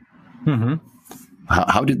Bristol. Mm-hmm.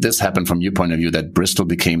 How did this happen from your point of view, that Bristol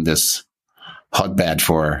became this hotbed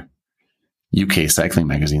for UK cycling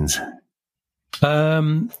magazines?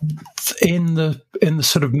 In the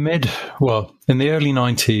sort of in the early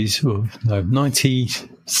 90s,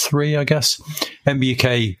 93, I guess,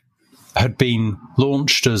 MBUK had been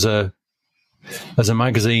launched as a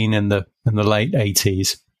magazine in the late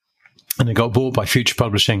 80s, and it got bought by Future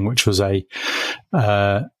Publishing, which was a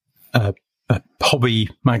hobby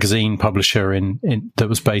magazine publisher that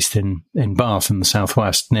was based in Bath in the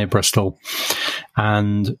southwest near Bristol.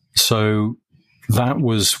 And so that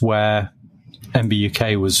was where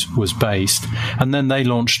MBUK was based. And then they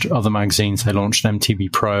launched other magazines. They launched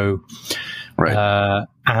MTB Pro, right.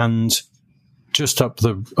 And just up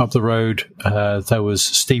the road, there was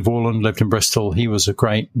Steve Warland, lived in Bristol. He was a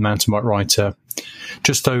great mountain bike writer.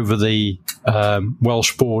 Just over the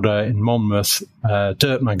Welsh border in Monmouth,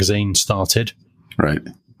 Dirt magazine started. Right.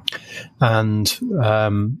 And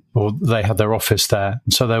they had their office there.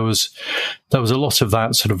 And so there was a lot of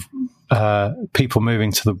that sort of people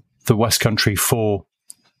moving to the West Country to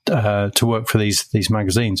work for these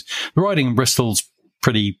magazines. The riding in Bristol's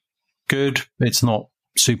pretty good. It's not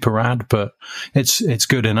super rad, but it's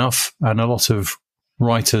good enough, and a lot of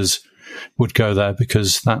writers would go there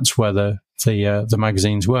because that's where the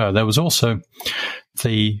magazines were. There was also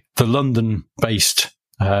the London based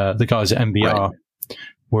the guys at MBR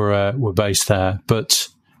were based there, but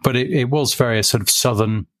it was very a sort of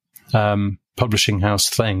southern publishing house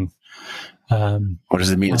thing. What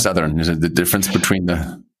does it mean, southern? Is it the difference between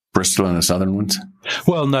the Bristol and the southern ones?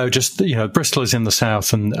 Well, no, just, Bristol is in the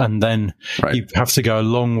south, and then you have to go a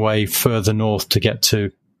long way further north to get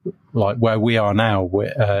to like where we are now,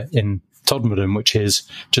 in Todmorden, which is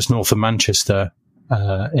just north of Manchester,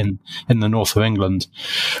 in the north of England.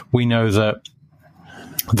 We know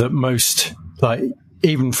that most, like,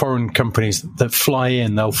 even foreign companies that fly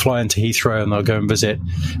in, they'll fly into Heathrow and they'll go and visit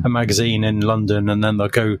a magazine in London, and then they'll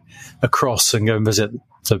go across and go and visit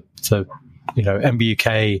the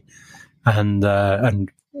MBUK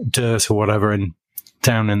and Dirt or whatever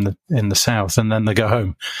down in the south, and then they go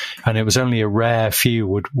home. And it was only a rare few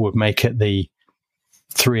would make it the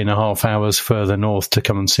 3.5 hours further north to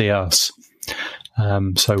come and see us.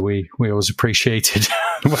 So we always appreciated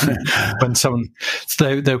when someone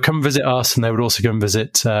they would come visit us, and they would also go and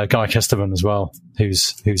visit Guy Kesterman as well,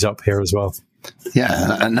 who's up here as well.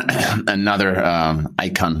 Yeah, another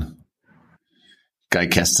icon, Guy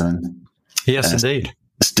Kesterman. Yes, indeed.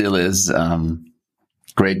 Still is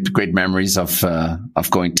great memories of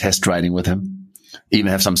going test riding with him.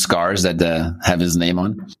 Even have some scars that have his name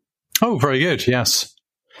on. Oh, very good. Yes.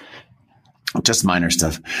 Just minor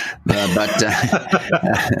stuff, but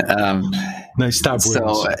no stab wounds.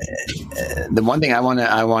 So the one thing I want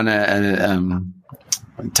to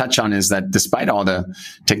touch on is that despite all the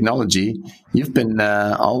technology, you've been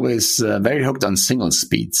always very hooked on single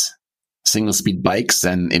speed bikes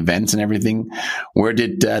and events and everything. Where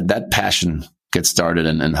did that passion get started,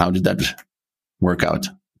 and how did that work out?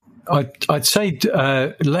 I'd say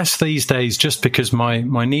less these days, just because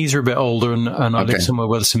my knees are a bit older, and I live somewhere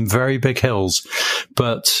where there's some very big hills.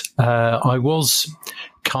 But I was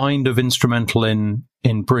kind of instrumental in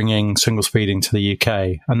bringing single speeding to the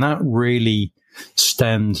UK, and that really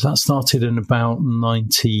started in about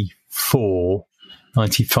 94,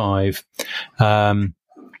 95. And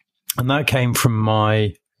that came from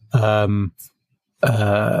my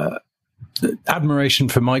admiration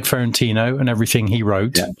for Mike Ferrantino and everything he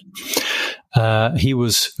wrote. Yeah. He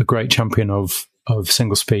was a great champion of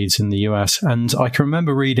single speeds in the US. And I can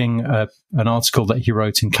remember reading an article that he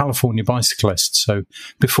wrote in California Bicyclist, so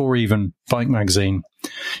before even Bike Magazine,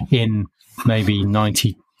 in maybe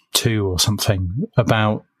 92 or something,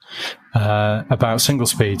 about single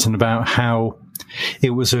speeds, and about how it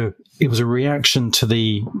was a reaction to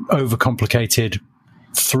the overcomplicated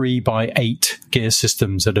 3x8 gear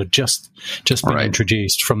systems that had just been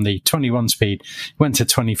introduced from the 21 speed, went to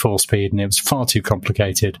 24 speed, and it was far too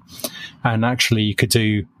complicated. And actually you could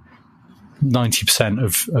do 90%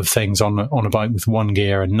 of things on a bike with one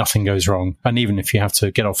gear and nothing goes wrong. And even if you have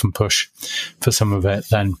to get off and push for some of it,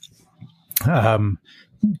 then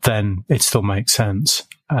then it still makes sense.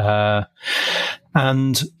 And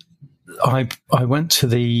I went to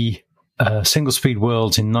the Single Speed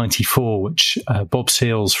Worlds in '94, which Bob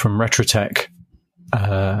Seals from Retrotech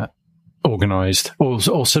organised, or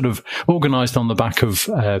sort of organised on the back of,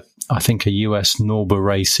 I think, a US Norba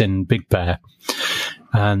race in Big Bear.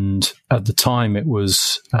 And at the time, it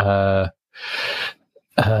was I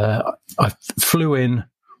flew in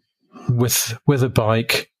with a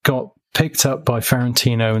bike, got picked up by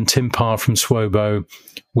Ferrantino and Tim Parr from Swobo.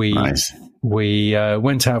 We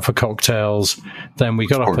went out for cocktails. Then we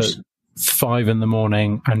got up at 5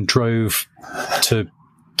 a.m. and drove to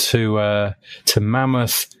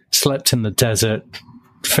Mammoth, slept in the desert,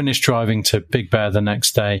 finished driving to Big Bear the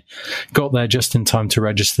next day, got there just in time to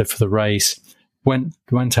register for the race, went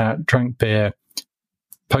out, drank beer,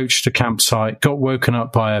 poached a campsite, got woken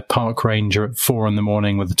up by a park ranger at 4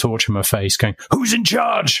 a.m. with a torch in my face going, "Who's in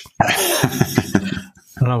charge?"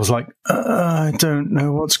 And I was like, I don't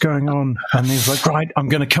know what's going on. And he was like, "Right, I'm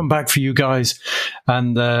going to come back for you guys."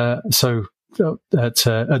 And so at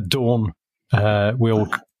dawn, we all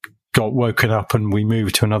got woken up and we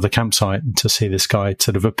moved to another campsite to see this guy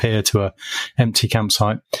sort of appear to a empty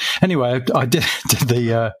campsite. Anyway, I did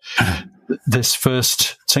this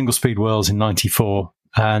first Single Speed Worlds in '94.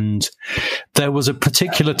 And there was a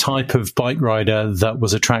particular type of bike rider that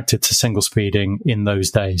was attracted to single speeding in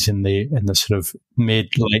those days, in the sort of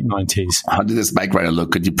late 90s. How did this bike rider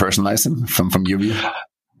look? Could you personalize him from your view?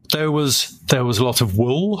 There was a lot of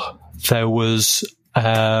wool. There was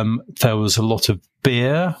a lot of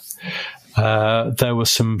beer. There were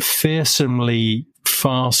some fearsomely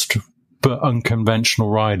fast but unconventional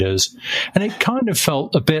riders, and it kind of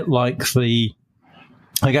felt a bit like I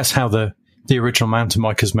guess how the original mountain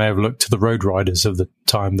bikers may have looked to the road riders of the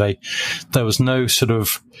time. There was no sort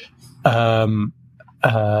of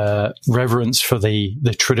reverence for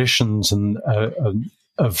the traditions and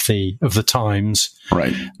of the times,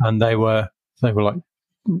 right? And they were like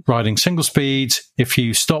riding single speed. If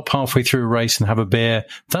you stop halfway through a race and have a beer,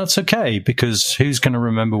 that's okay, because who's going to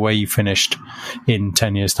remember where you finished in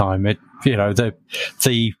 10 years' time?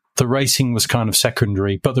 The racing was kind of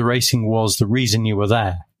secondary, but the racing was the reason you were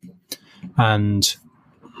there. And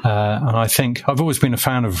I think I've always been a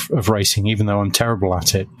fan of racing, even though I'm terrible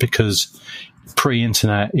at it, because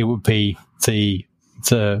pre-internet, it would be the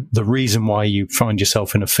reason why you find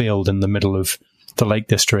yourself in a field in the middle of the Lake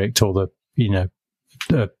District or the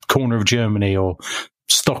corner of Germany or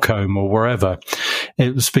Stockholm or wherever.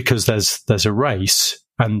 It was because there's a race,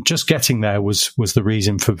 and just getting there was the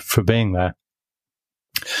reason for being there.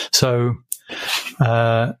 So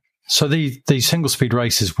these single speed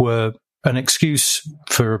races were an excuse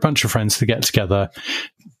for a bunch of friends to get together.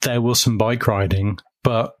 There was some bike riding,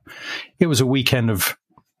 but it was a weekend of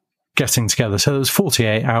getting together. So there was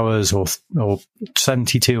 48 hours or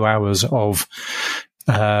 72 hours of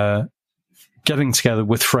getting together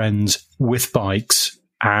with friends with bikes,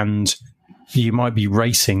 and you might be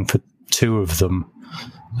racing for two of them.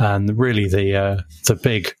 And really the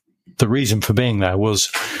reason for being there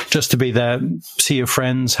was just to be there, see your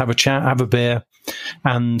friends, have a chat, have a beer,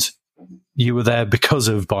 and you were there because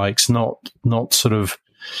of bikes, not sort of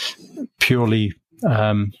purely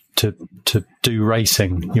to do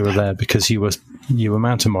racing. You were there because you were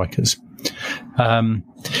mountain bikers. And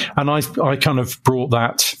I kind of brought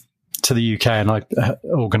that to the UK, and I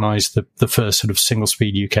organised the first sort of single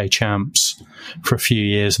speed UK champs for a few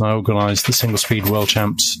years, and I organised the single speed world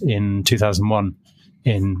champs in 2001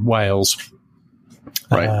 in Wales.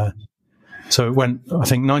 Right. So it went, I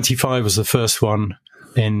think 95 was the first one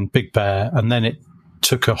in Big Bear, and then it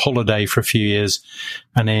took a holiday for a few years,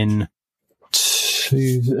 and in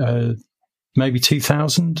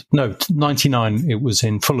 99 it was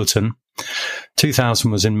in Fullerton,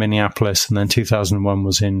 2000 was in Minneapolis, and then 2001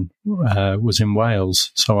 was in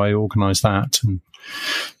Wales. So I organised that, and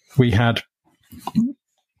we had,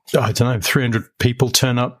 I don't know, 300 people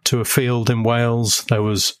turn up to a field in Wales. There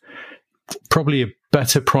was probably a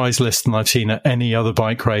better prize list than I've seen at any other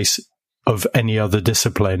bike race of any other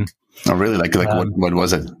discipline. Oh, really? Like what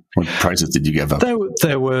was it? What prizes did you give up?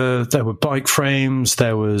 There were bike frames.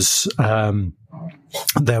 There were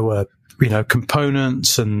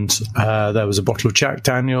components, and there was a bottle of Jack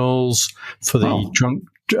Daniels for the drunk.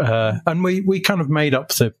 And we kind of made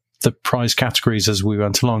up the prize categories as we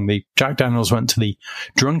went along. The Jack Daniels went to the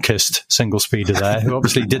drunkest single speeder there, who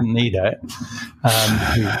obviously didn't need it,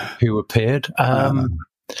 who appeared.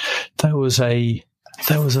 There was a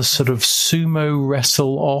sort of sumo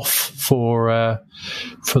wrestle off for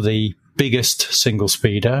the biggest single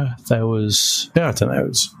speeder. There was, I don't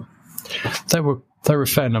know, there were there are a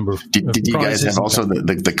fair number of Did you guys have also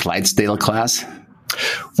the Clydesdale class?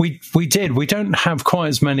 We did. We don't have quite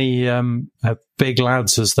as many big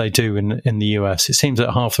lads as they do in the US. It seems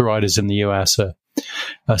that half the riders in the US are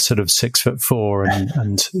sort of 6'4"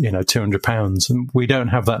 and 200 pounds, and we don't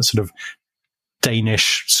have that sort of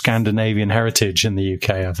Danish Scandinavian heritage in the UK,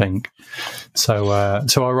 I think. So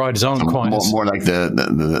our riders aren't quite more like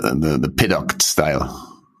the Piddock style.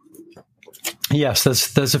 Yes,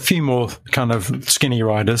 there's a few more kind of skinny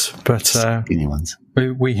riders, but skinny ones.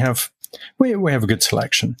 We have a good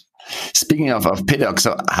selection. Speaking of Piddock,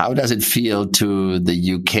 so how does it feel to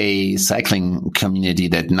the UK cycling community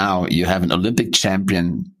that now you have an Olympic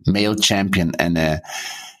champion, male champion, and a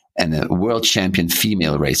world champion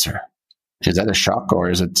female racer? Is that a shock, or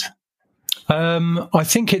is it? I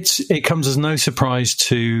think it comes as no surprise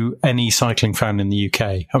to any cycling fan in the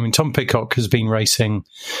UK. I mean, Tom Pidcock has been racing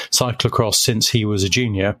cyclocross since he was a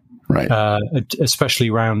junior, right? Especially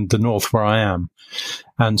around the north where I am,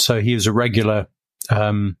 and so he was a regular.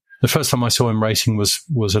 The first time I saw him racing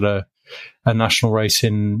was at a national race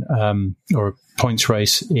or a points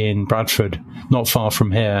race in Bradford, not far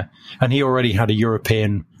from here, and he already had a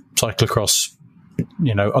European cyclocross,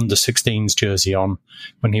 under 16s jersey on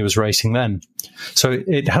when he was racing then. So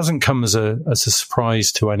it hasn't come as a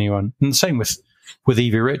surprise to anyone. And the same with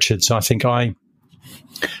Evie Richards. I think I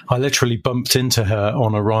literally bumped into her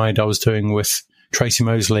on a ride I was doing with Tracy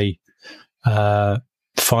Mosley 5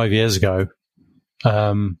 years ago.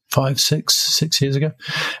 6 years ago.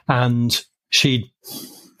 And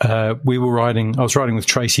I was riding with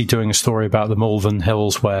Tracy doing a story about the Malvern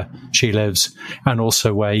Hills where she lives and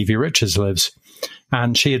also where Evie Richards lives.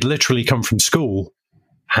 And she had literally come from school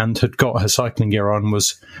and had got her cycling gear on,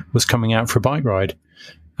 was coming out for a bike ride.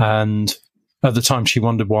 And at the time she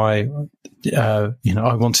wondered why, I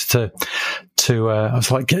wanted to I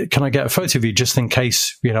was like, can I get a photo of you just in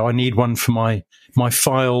case, I need one for my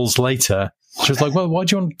files later. She was like, well, why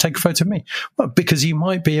do you want to take a photo of me? Well, because you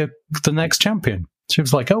might be the next champion. She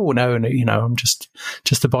was like, oh, no, I'm just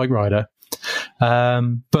a bike rider.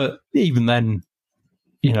 But even then,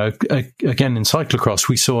 again, in cyclocross,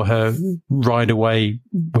 we saw her ride away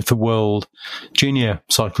with the world junior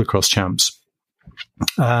cyclocross champs.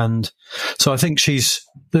 And so I think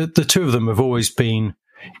the two of them have always been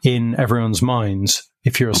in everyone's minds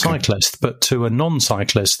if you're a cyclist, but to a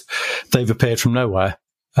non-cyclist, they've appeared from nowhere.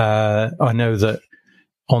 I know that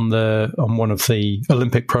on one of the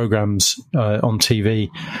Olympic programs on TV,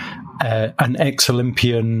 an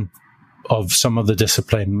ex-Olympian of some other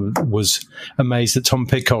discipline was amazed that Tom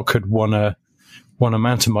Pidcock had won a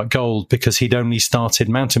mountain bike gold because he'd only started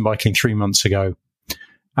mountain biking 3 months ago,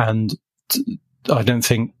 and I don't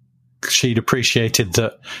think she'd appreciated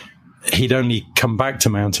that he'd only come back to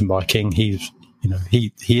mountain biking. He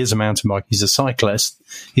is a mountain biker. He's a cyclist.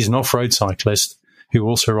 He's an off-road cyclist who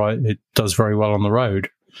also does very well on the road.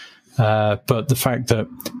 But the fact that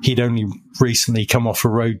he'd only recently come off a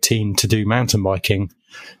road team to do mountain biking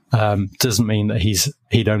doesn't mean that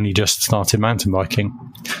he'd only just started mountain biking.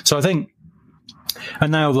 So I think,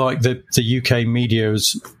 and now like the UK media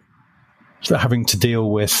is having to deal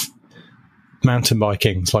with mountain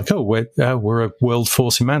biking. It's like, oh, we're a world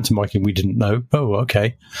force in mountain biking. We didn't know. Oh,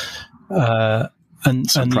 okay. And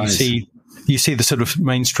you see the sort of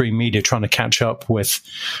mainstream media trying to catch up with,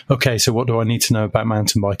 okay, so what do I need to know about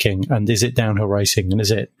mountain biking? And is it downhill racing? And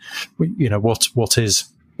is it, what is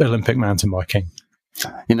Olympic mountain biking? So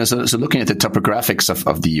looking at the topographics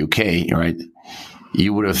of the UK, right,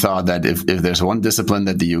 you would have thought that if there's one discipline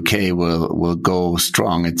that the UK will go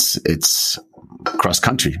strong, it's cross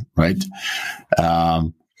country, right?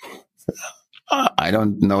 I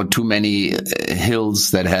don't know too many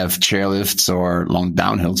hills that have chairlifts or long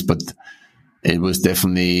downhills, but it was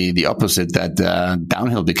definitely the opposite, that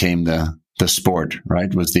downhill became the sport,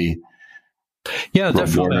 right? Was the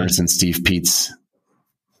Rob Waters and Steve Peets.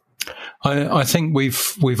 I think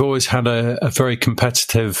we've always had a very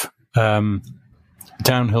competitive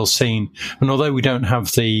downhill scene, and although we don't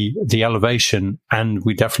have the elevation, and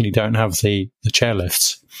we definitely don't have the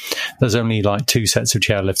chairlifts, there's only like 2 sets of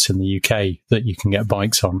chairlifts in the UK that you can get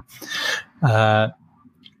bikes on.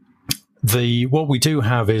 What we do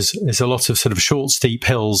have is a lot of sort of short, steep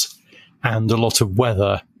hills and a lot of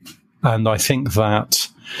weather, and I think that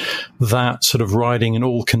sort of riding in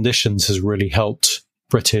all conditions has really helped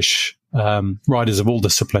British riders of all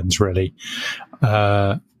disciplines. Really,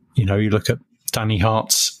 you look at Danny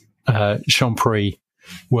Hart's Champery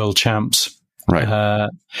world champs. Right.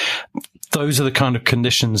 Those are the kind of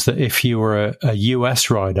conditions that if you were a US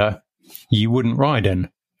rider, you wouldn't ride in.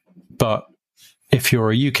 But if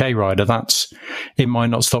you're a UK rider, it might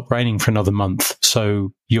not stop raining for another month.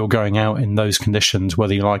 So you're going out in those conditions,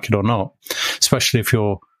 whether you like it or not, especially if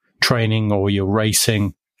you're training or you're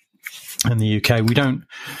racing. In the UK,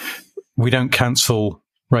 we don't cancel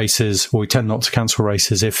races, or we tend not to cancel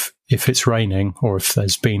races if it's raining or if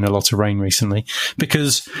there's been a lot of rain recently,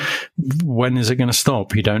 because when is it going to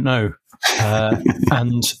stop? You don't know.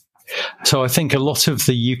 And so I think a lot of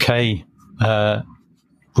the UK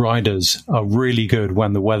riders are really good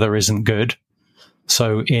when the weather isn't good.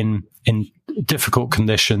 So in difficult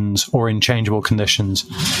conditions or in changeable conditions,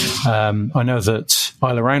 I know that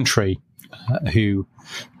Isla Roundtree, who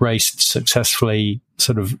raced successfully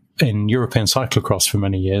sort of in European cyclocross for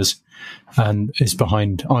many years and is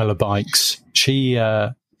behind Isla Bikes, she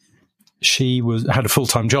had a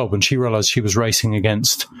full-time job, and she realized she was racing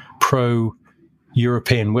against pro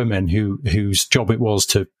European women whose job it was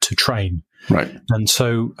to train. Right. And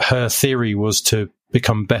so her theory was to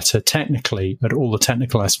become better technically at all the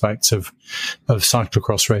technical aspects of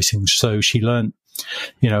cyclocross racing. So she learned,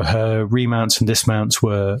 her remounts and dismounts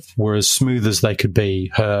were as smooth as they could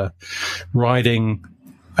be. Her riding,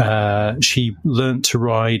 she learned to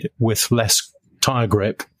ride with less tire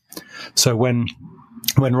grip. So when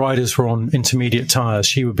riders were on intermediate tires,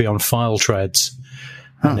 she would be on file treads.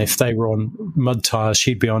 And if they were on mud tires,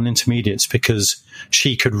 she'd be on intermediates, because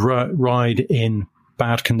she could ride in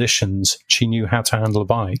bad conditions. She knew how to handle a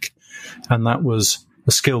bike. And that was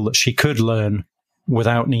a skill that she could learn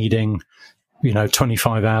without needing,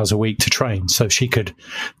 25 hours a week to train. So she could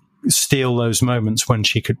steal those moments when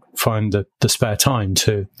she could find the spare time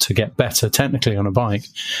to get better technically on a bike.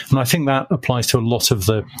 And I think that applies to a lot of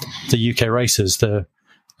the UK races.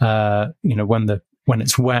 When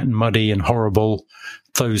it's wet and muddy and horrible,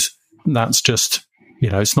 that's just,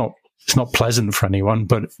 it's not pleasant for anyone,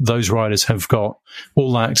 but those riders have got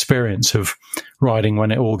all that experience of riding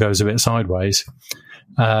when it all goes a bit sideways.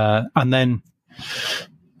 And then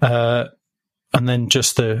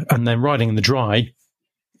riding in the dry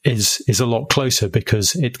is a lot closer,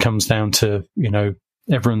 because it comes down to,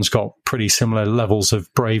 everyone's got pretty similar levels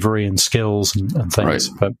of bravery and skills and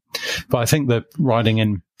things. Right. But I think that riding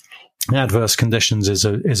in adverse conditions is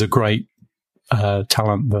a great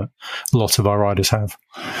talent that a lot of our riders have.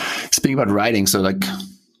 Speaking about riding, so like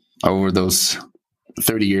over those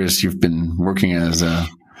 30 years you've been working as a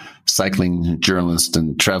cycling journalist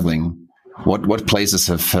and traveling, what places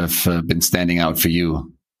have been standing out for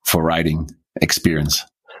you for riding experience?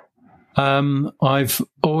 I've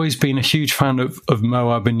always been a huge fan of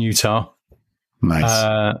Moab in Utah.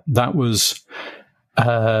 Nice. That was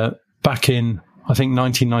back in, I think,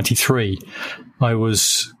 1993. I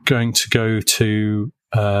was going to go to,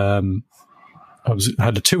 had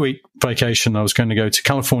a 2-week vacation. I was going to go to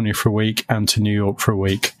California for a week and to New York for a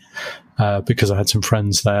week, because I had some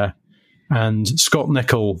friends there. And Scott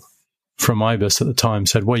Nickel from IBIS at the time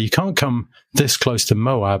said, well, you can't come this close to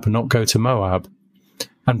Moab and not go to Moab.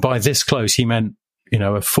 And by this close, he meant, a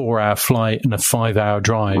 4-hour flight and a 5-hour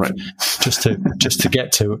drive, right, just to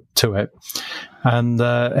get to it.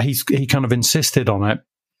 And he kind of insisted on it.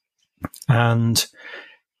 And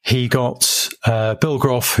he got Bill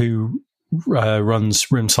Groff, who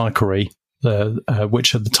runs Rim Cyclery,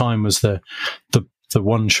 which at the time was the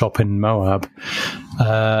one shop in Moab.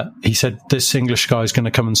 He said, this English guy is going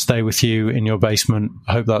to come and stay with you in your basement.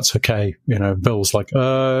 I hope that's okay. Bill's like,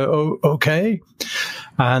 okay.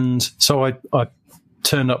 And so I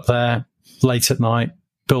turned up there late at night.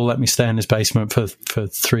 Bill let me stay in his basement for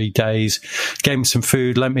 3 days, gave me some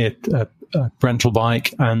food, lent me a rental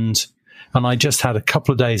bike, and I just had a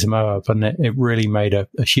couple of days in Moab, and it really made a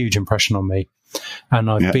huge impression on me. And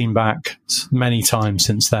I've been back many times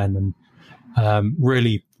since then, and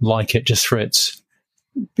really like it just for its,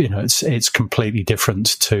 it's completely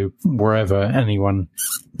different to wherever anyone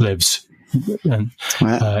lives, and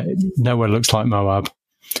nowhere looks like Moab.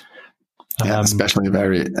 Especially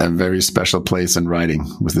a very special place in riding,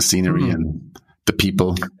 with the scenery and the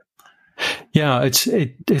people. Yeah, it's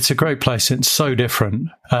a great place. It's so different.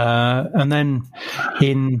 And then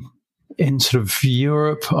in sort of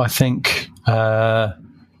Europe, I think I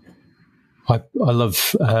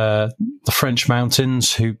love the French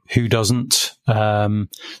mountains. Who doesn't?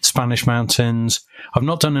 Spanish mountains. I've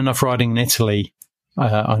not done enough riding in Italy.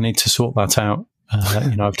 I need to sort that out.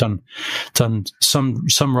 I've done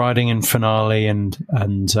some riding in Finale and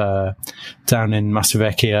down in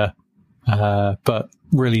Massavecchia, but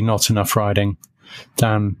really not enough riding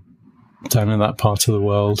down in that part of the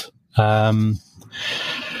world. And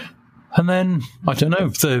then I don't know,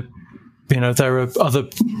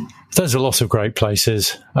 there's a lot of great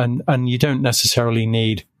places, and you don't necessarily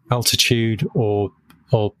need altitude or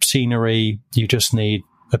scenery. You just need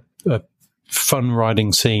a fun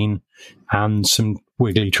riding scene and some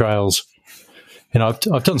wiggly trails.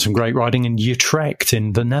 I've done some great riding in Utrecht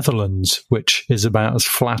in the Netherlands, which is about as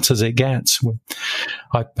flat as it gets.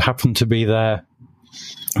 I happened to be there,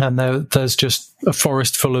 and there's just a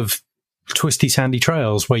forest full of twisty, sandy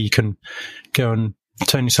trails where you can go and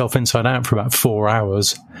turn yourself inside out for about 4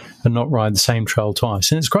 hours and not ride the same trail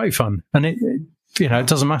twice. And it's great fun. And it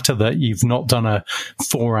doesn't matter that you've not done a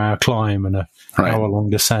 4-hour climb and a hour-long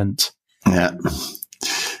descent. Yeah.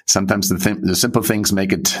 Sometimes the simple things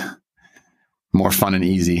make it more fun and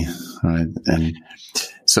easy, right? And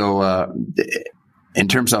so, in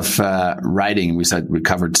terms of riding, we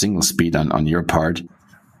covered single speed on your part,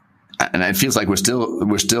 and it feels like we're still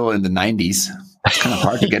in the 90s. It's kind of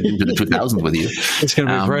hard to get into the 2000s with you. It's going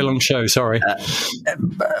to be a very long show. Sorry,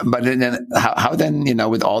 but then how then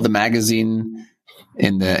with all the magazine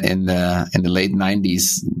in the late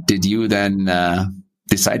 90s, did you then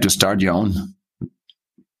decide to start your own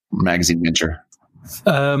magazine venture?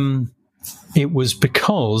 It was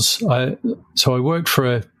because I worked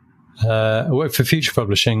for Future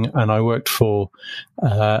Publishing, and I worked for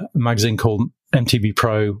a magazine called MTB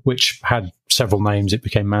Pro, which had several names. It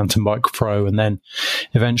became Mountain Bike Pro, and then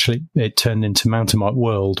eventually it turned into Mountain Bike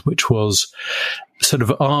World, which was sort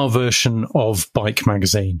of our version of Bike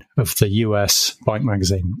Magazine, of the US Bike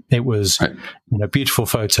Magazine. It was, beautiful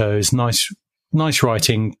photos, nice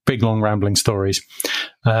writing, big long rambling stories,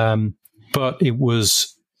 but it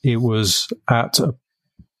was at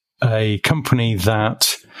a company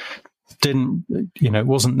that didn't, it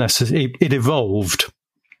wasn't necessary. It evolved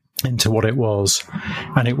into what it was,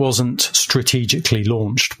 and it wasn't strategically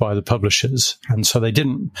launched by the publishers. And so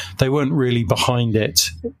they weren't really behind it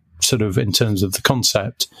sort of in terms of the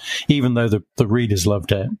concept, even though the readers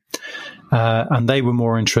loved it. And they were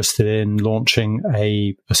more interested in launching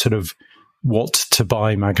a sort of what to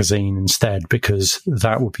buy magazine instead, because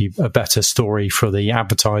that would be a better story for the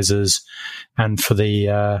advertisers and for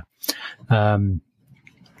the,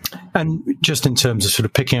 and just in terms of sort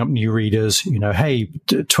of picking up new readers, hey,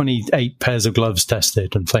 28 pairs of gloves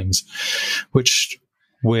tested and things, which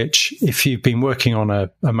if you've been working on a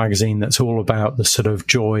magazine that's all about the sort of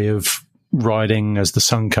joy of riding as the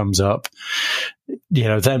sun comes up,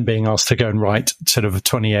 then being asked to go and write sort of a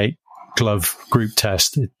 28 glove group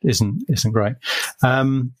test, it isn't great.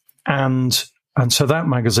 And so that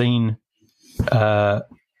magazine,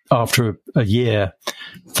 after a year,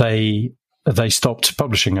 they stopped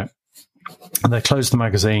publishing it, and they closed the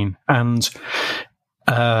magazine. And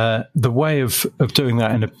the way of doing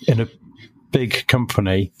that in a big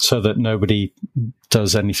company, so that nobody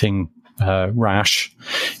does anything rash,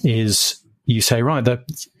 is you say, right, the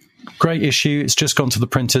great issue, it's just gone to the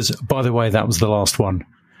printers. By the way, that was the last one.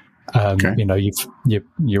 Okay.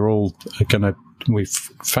 You're all we've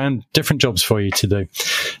found different jobs for you to do,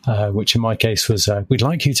 which in my case was, we'd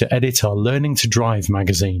like you to edit our Learning to Drive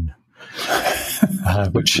magazine.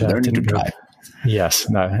 Which Learning to drive. Yes.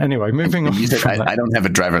 No. Anyway, moving on. You said I don't have a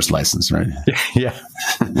driver's license, right? Yeah.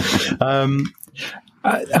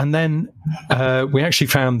 And then we actually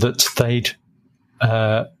found that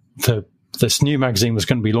this new magazine was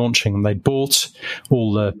going to be launching, and they'd bought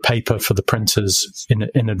all the paper for the printers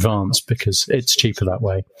in advance because it's cheaper that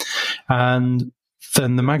way. And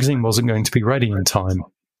then the magazine wasn't going to be ready in time.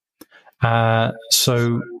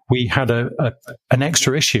 So we had an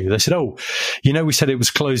extra issue. They said, we said it was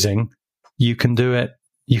closing. You can do it.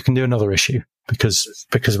 You can do another issue because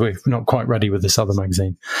we're not quite ready with this other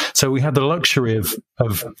magazine. So we had the luxury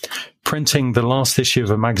of printing the last issue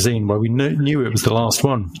of a magazine where we knew it was the last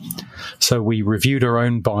one. So we reviewed our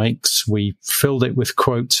own bikes. We filled it with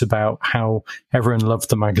quotes about how everyone loved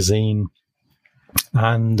the magazine.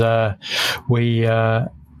 And we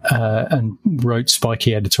and wrote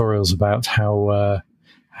spiky editorials about how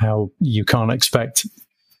you can't expect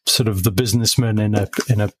sort of the businessman in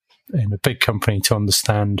a big company to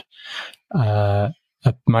understand a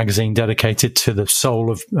magazine dedicated to the soul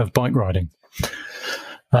of bike riding.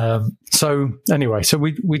 So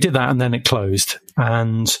we did that, and then it closed.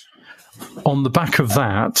 And on the back of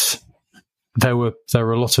that, there were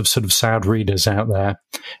a lot of sort of sad readers out there,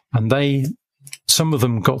 and some of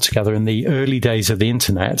them got together in the early days of the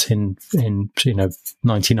internet in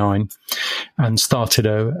 99 and started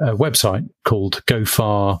a website called Go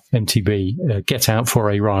Far MTB, Get Out for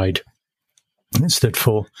a Ride. It stood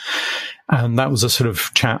for, and that was a sort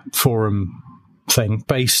of chat forum thing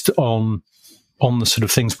based on the sort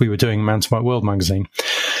of things we were doing in Mountain Bike World magazine.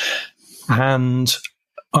 And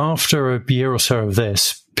after a year or so of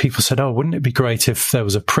this, people said, "Oh, wouldn't it be great if there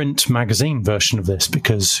was a print magazine version of this?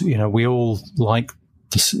 Because we all like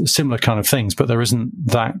the similar kind of things, but there isn't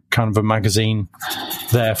that kind of a magazine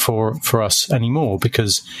there for us anymore,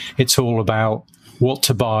 because it's all about what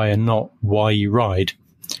to buy and not why you ride."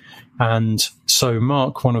 And so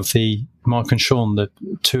Mark and Sean, the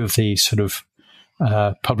two of the sort of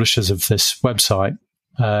publishers of this website,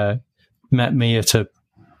 met me at a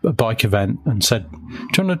bike event and said,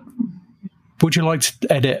 would you like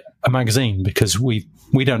to edit a magazine? Because we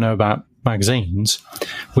don't know about magazines.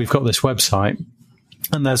 We've got this website,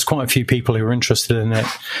 and there's quite a few people who are interested in it.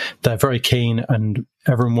 They're very keen, and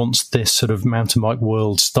everyone wants this sort of mountain bike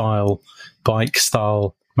world style, bike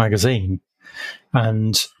style magazine.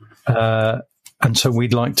 And so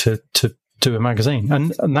we'd like to do a magazine.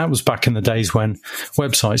 And that was back in the days when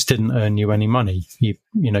websites didn't earn you any money.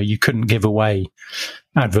 You couldn't give away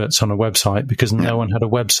adverts on a website because no one had a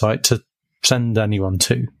website to send anyone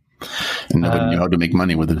to. And nobody knew how to make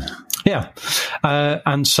money with it. Yeah.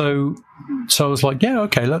 And so I was like, yeah,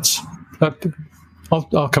 okay,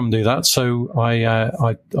 I'll come do that. So I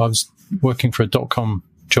was working for a .com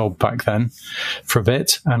job back then for a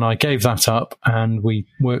bit, and I gave that up, and we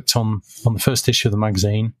worked on the first issue of the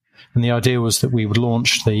magazine. And the idea was that we would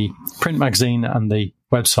launch the print magazine and the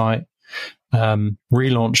website,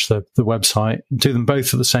 relaunch the website, do them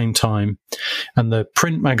both at the same time. And the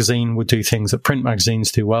print magazine would do things that print magazines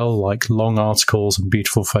do well, like long articles and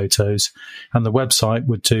beautiful photos. And the website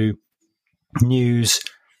would do news,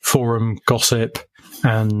 forum, gossip,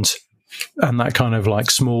 and that kind of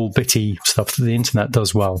like small bitty stuff that the internet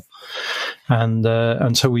does well.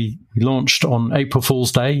 And so we launched on April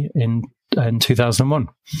Fool's Day in 2001.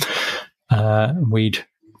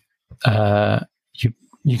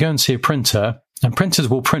 You go and see a printer, and printers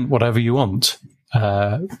will print whatever you want.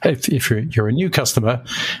 If you're a new customer,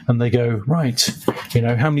 and they go, right,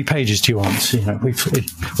 how many pages do you want?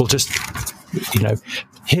 We'll just,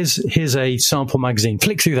 here's a sample magazine.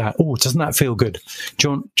 Flick through that. Oh, doesn't that feel good?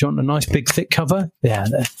 Do you want a nice big thick cover? Yeah,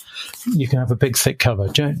 you can have a big thick cover.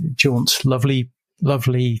 Do you want lovely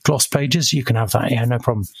gloss pages? You can have that. Yeah, no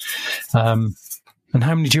problem. And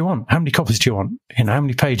how many do you want? How many copies do you want? How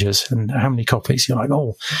many pages and how many copies? You're like,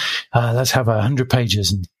 let's have 100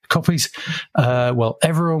 pages and copies. Well,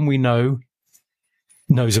 everyone we know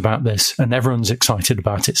knows about this, and everyone's excited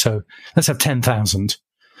about it. So let's have 10,000.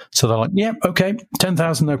 So they're like, yeah, okay,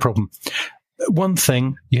 10,000, no problem. One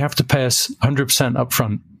thing, you have to pay us 100% up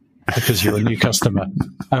front because you're a new customer.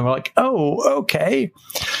 And we're like, oh, okay.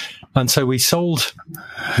 And so we sold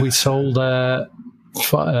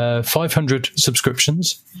 500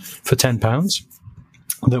 subscriptions for £10.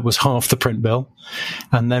 That was half the print bill.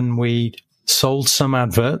 And then we sold some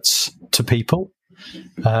adverts to people,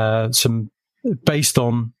 some based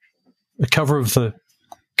on the cover of the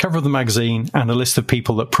magazine and a list of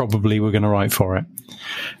people that probably were going to write for it.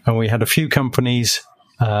 And we had a few companies,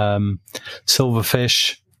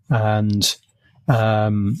 Silverfish and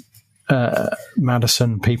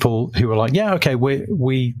Madison, people who were like, yeah, okay, we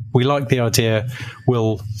like the idea.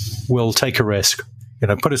 We'll take a risk.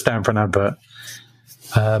 Put us down for an advert.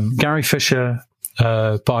 Gary Fisher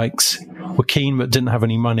bikes were keen but didn't have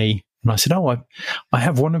any money. And I said, I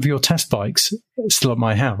have one of your test bikes still at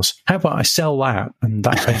my house. How about I sell that and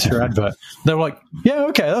that pays for your advert? They were like, yeah,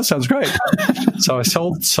 okay, that sounds great. So I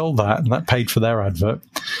sold that, and that paid for their advert.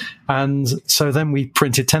 And so then we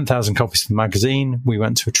printed 10,000 copies of the magazine. We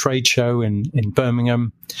went to a trade show in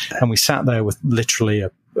Birmingham, and we sat there with literally a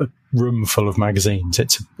room full of magazines.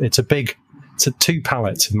 It's 2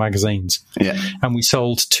 pallets of magazines. Yeah. And we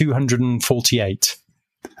sold 248.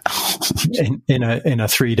 in a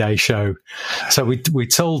 3-day show. So we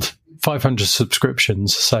sold 500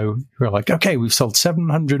 subscriptions. So we're like, okay, we've sold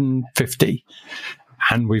 750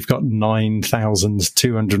 and we've got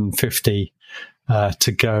 9,250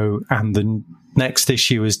 to go. And the next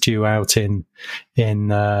issue is due out in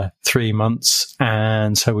 3 months.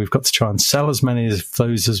 And so we've got to try and sell as many of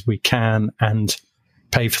those as we can and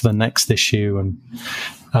pay for the next issue.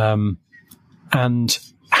 And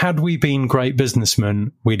had we been great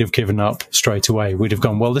businessmen, we'd have given up straight away. We'd have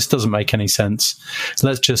gone, well, this doesn't make any sense.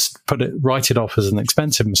 Let's just write it off as an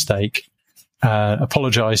expensive mistake,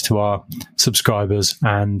 apologize to our subscribers,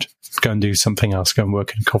 and go and do something else, go and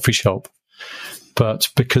work in a coffee shop. But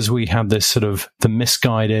because we had this sort of the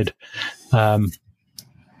misguided sort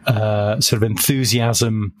of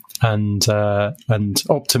enthusiasm and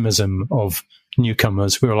optimism of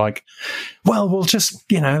newcomers, we were like, well, we'll just,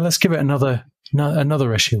 let's give it another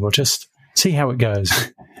issue. We'll just see how it goes.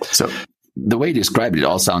 So the way you described it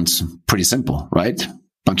all sounds pretty simple, right?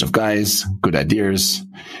 Bunch of guys, good ideas.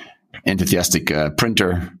 enthusiastic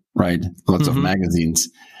printer, right? Lots of magazines.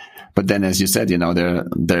 But then, as you said,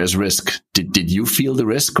 there's risk. Did you feel the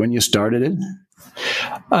risk when you started it?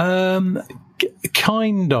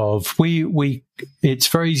 Kind of. It's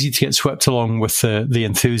very easy to get swept along with the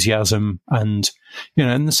enthusiasm, and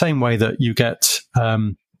in the same way that you get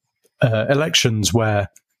elections where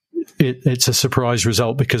it's a surprise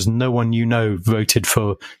result because no one voted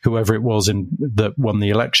for whoever it was that won the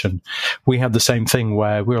election. We had the same thing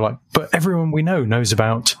where we were like, but everyone we know knows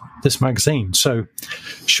about this magazine, so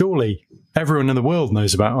surely everyone in the world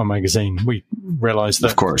knows about our magazine. We realized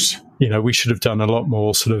that, of course, we should have done a lot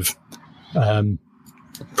more sort of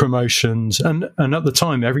promotions, and at the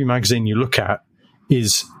time, every magazine you look at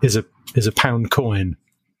is a pound coin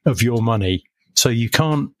of your money. So you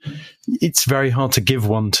can't. It's very hard to give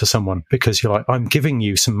one to someone because you're like, I'm giving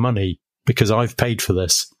you some money because I've paid for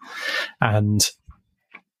this, and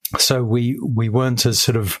so we weren't as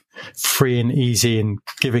sort of free and easy in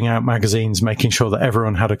giving out magazines, making sure that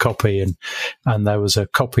everyone had a copy, and there was a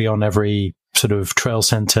copy on every sort of trail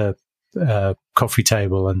center coffee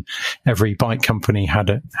table, and every bike company had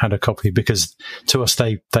a copy, because to us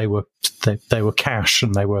they were cash,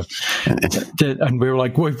 and and we were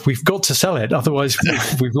like, we've got to sell it, otherwise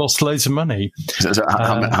we've lost loads of money. So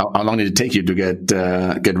how long did it take you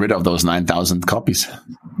to get rid of those 9,000 copies?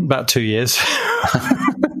 About 2 years.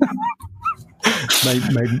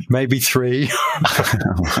 maybe 3.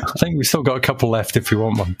 I think we've still got a couple left if we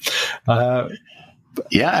want one.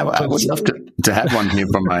 Yeah, I would love to have one here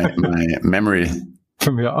from my memory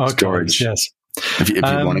from your archives, storage. Yes, if you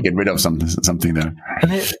want to get rid of something there.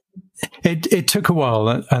 And it took a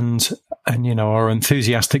while, and our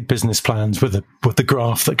enthusiastic business plans with the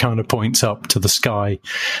graph that kind of points up to the sky,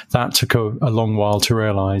 that took a long while to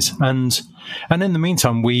realize. And in the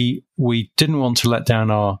meantime, we didn't want to let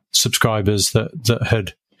down our subscribers that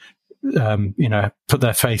had put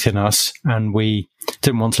their faith in us, and we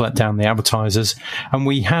didn't want to let down the advertisers, and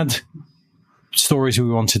we had stories we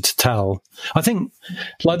wanted to tell. I think,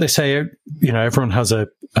 like they say, everyone has a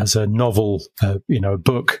novel, a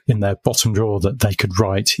book in their bottom drawer that they could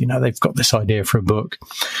write. They've got this idea for a book,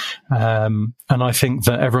 and I think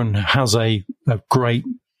that everyone has a great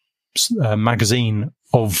magazine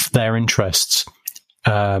of their interests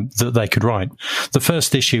that they could write. The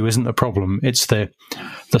first issue isn't a problem. It's the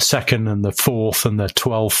second and the fourth and the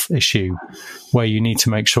 12th issue where you need to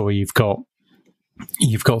make sure you've got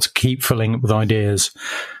to keep filling it with ideas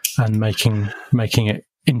and making it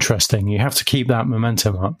interesting. You have to keep that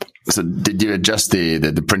momentum up. So did you adjust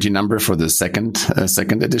the printing number for the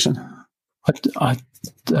second edition? I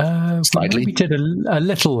slightly. We did a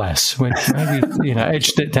little less. We maybe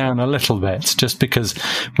edged it down a little bit, just because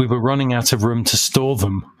we were running out of room to store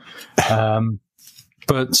them.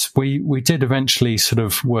 But we did eventually sort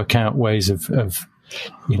of work out ways of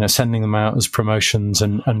sending them out as promotions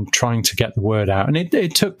and trying to get the word out. And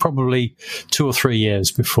it took probably 2 or 3 years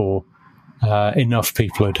before enough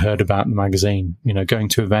people had heard about the magazine. Going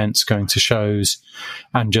to events, going to shows,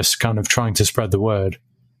 and just kind of trying to spread the word.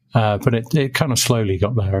 But it kind of slowly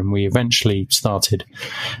got there, and we eventually started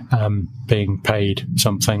being paid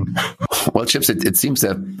something. Well, Chips, it seems to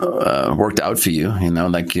have worked out for you.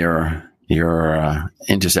 Like your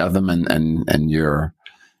enthusiasm and your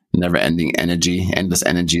never-ending endless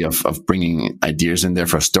energy of bringing ideas in there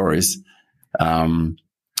for stories. I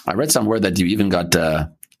read somewhere that you even got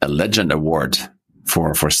a Legend Award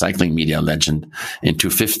for Cycling Media Legend in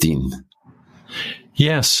 2015.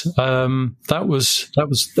 Yes, that was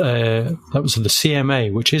the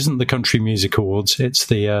CMA, which isn't the Country Music Awards. It's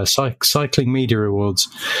the Cycling Media Awards,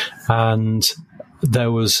 and there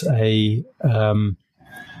was they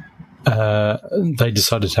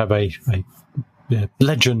decided to have a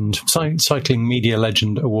Cycling Media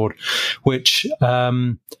Legend Award, which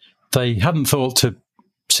they hadn't thought to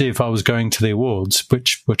see if I was going to the awards,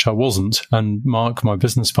 which I wasn't. And Mark, my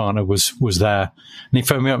business partner, was there, and he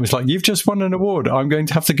phoned me up and was like, "You've just won an award. I'm going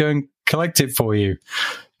to have to go and collect it for you,"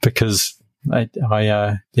 because they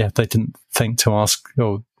didn't think to ask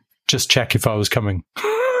or just check if I was coming.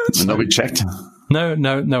 So nobody checked. No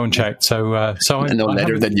one checked. So and no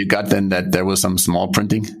letter that you got then that there was some small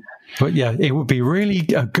printing. But yeah, it would be really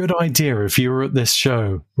a good idea if you were at this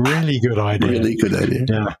show. Really good idea. Really good idea.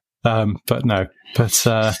 Yeah. But no. But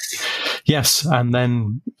yes, and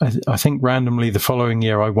then I think randomly the following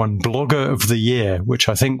year I won Blogger of the Year, which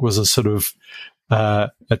I think was a sort of a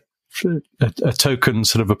token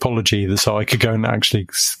sort of apology, so I could go and actually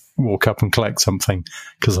walk up and collect something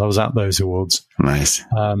because I was at those awards. Nice.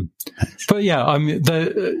 But yeah,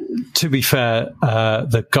 to be fair,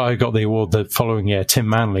 the guy who got the award the following year, Tim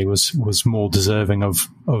Manley, was more deserving of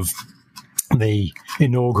the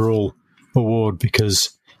inaugural award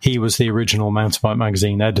because he was the original Mountain Bike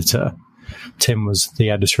Magazine editor. Tim was the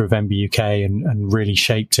editor of MBUK and really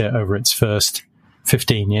shaped it over its first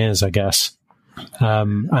 15 years, I guess.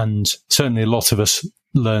 And certainly a lot of us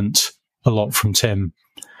learnt a lot from Tim.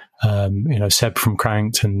 Seb from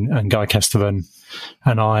Cranked and Guy Kestevan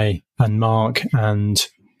and I and Mark and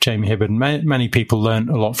Jamie Hibbard. Many people learnt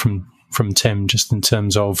a lot from Tim just in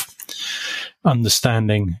terms of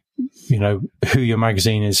understanding, who your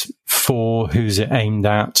magazine is for, who's it aimed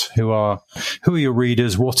at, who are your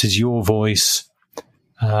readers, what is your voice.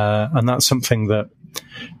 And that's something that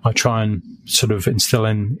I try and sort of instill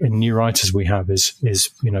in new writers we have is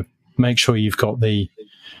make sure you've got the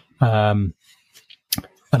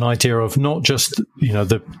an idea of not just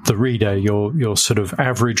the reader, your sort of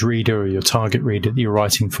average reader or your target reader that you're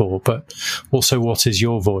writing for, but also what is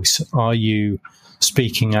your voice? Are you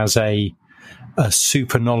speaking as a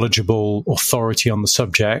super knowledgeable authority on the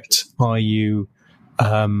subject? Are you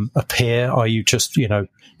a peer? Are you just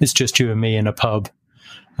it's just you and me in a pub,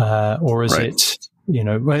 or is it?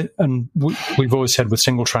 And we've always said with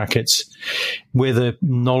Single Track, we're the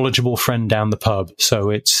knowledgeable friend down the pub. So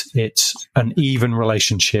it's an even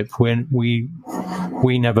relationship. We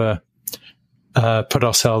never put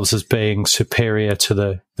ourselves as being superior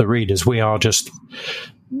to the readers.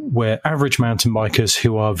 We're average mountain bikers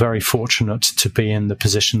who are very fortunate to be in the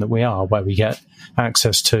position that we are, where we get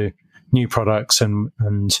access to new products and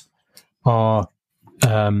our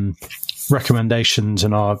recommendations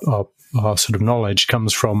and our sort of knowledge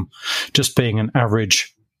comes from just being an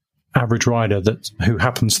average rider who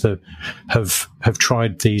happens to have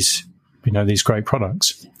tried these great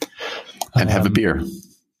products and have a beer.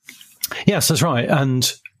 Yes, that's right. And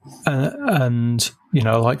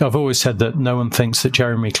like I've always said that no one thinks that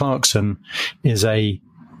Jeremy Clarkson is a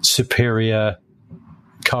superior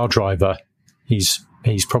car driver. He's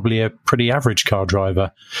probably a pretty average car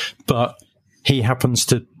driver, but he happens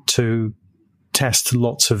to test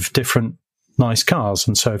lots of different nice cars.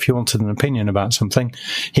 And so if you wanted an opinion about something,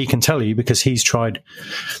 he can tell you because he's tried,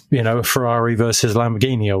 a Ferrari versus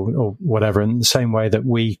Lamborghini or whatever, in the same way that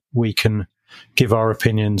we can give our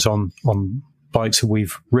opinions on bikes that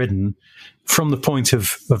we've ridden from the point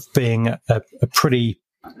of being a pretty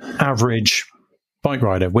average bike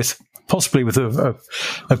rider possibly with a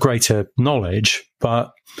greater knowledge,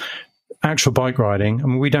 but actual bike riding, I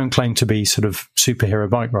mean, we don't claim to be sort of superhero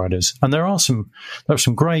bike riders. And there are some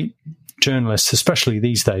great journalists, especially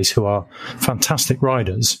these days, who are fantastic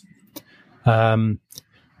riders. But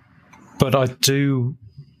I do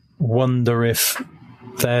wonder if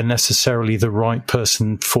they're necessarily the right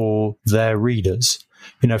person for their readers.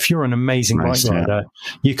 If you're an amazing bike rider,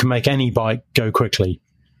 you can make any bike go quickly.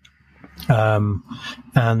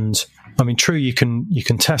 And I mean, true, you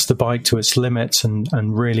can test a bike to its limits and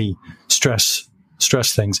really stress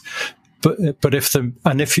things. But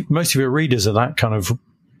if most of your readers are that kind of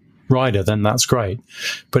rider, then that's great.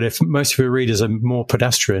 But if most of your readers are more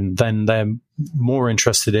pedestrian, then they're more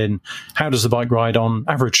interested in how does the bike ride on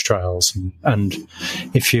average trails, and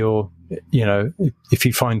if if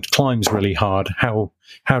you find climbs really hard, how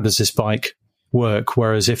does this bike work?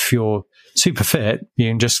 Whereas if you're super fit,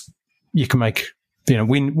 you can make,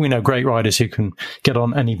 we know great riders who can get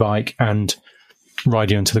on any bike and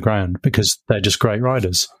ride you into the ground because they're just great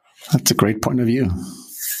riders. That's a great point of view.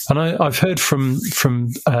 And I've heard from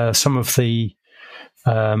some of the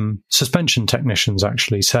suspension technicians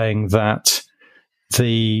actually saying that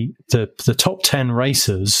the top 10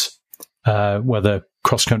 racers, whether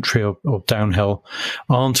cross country or downhill,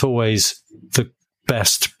 aren't always the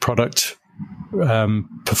best product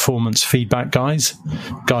performance feedback guys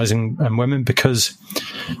and women, because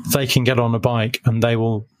they can get on a bike and they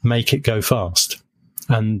will make it go fast.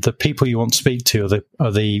 And the people you want to speak to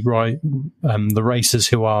are the racers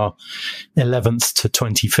who are 11th to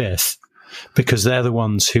 25th, because they're the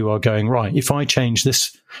ones who are going, right, if I change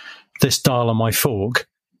this dial on my fork,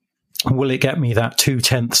 will it get me that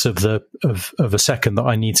 0.2 of a second that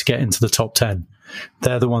I need to get into the top 10?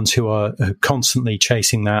 They're the ones who are constantly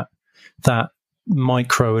chasing that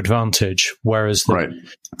micro advantage, whereas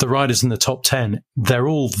the riders in the top 10, they're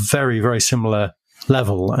all very, very similar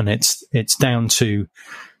level, and it's down to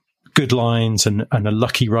good lines and a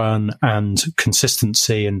lucky run and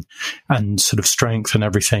consistency and sort of strength and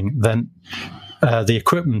everything. Then the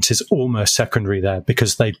equipment is almost secondary there,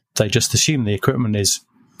 because they just assume the equipment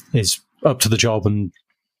is up to the job and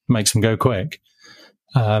makes them go quick.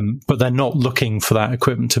 but they're not looking for that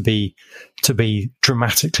equipment to be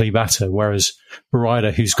dramatically better. Whereas a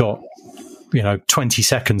rider who's got 20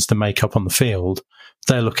 seconds to make up on the field,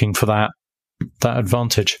 they're looking for that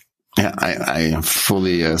advantage. Yeah, I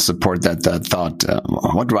fully support that thought.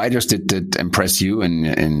 What riders did impress you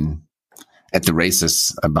in at the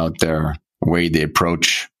races about their way they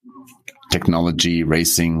approach technology,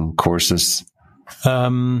 racing, courses?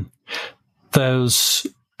 There's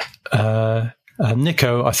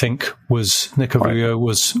Nico, I think, Nico Vujo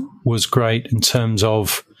was great in terms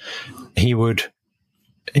of he would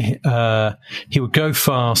go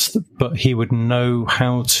fast, but he would know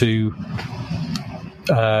how to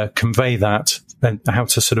convey that and how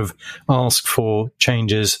to sort of ask for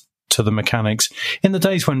changes to the mechanics. In the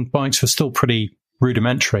days when bikes were still pretty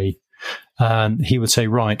rudimentary, he would say,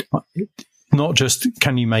 right, not just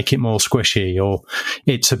can you make it more squishy or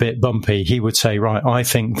it's a bit bumpy. He would say, right, I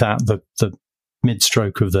think that the mid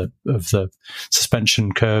stroke of the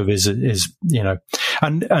suspension curve is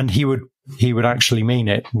and he would actually mean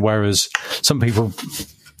it. Whereas some people,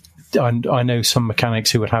 I know some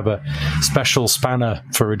mechanics who would have a special spanner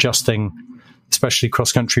for adjusting, especially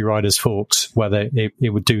cross-country riders' forks, where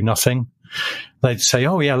it would do nothing. They'd say,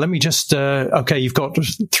 "Oh yeah, let me just okay, you've got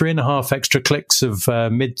 3.5 extra clicks of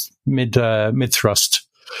mid thrust,"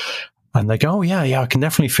 and they go, "Oh yeah, I can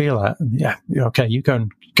definitely feel that. Yeah, okay, you go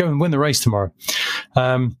and win the race tomorrow."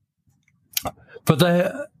 But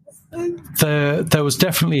there was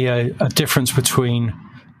definitely a difference between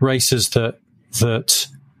races that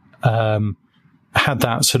had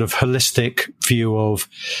that sort of holistic view of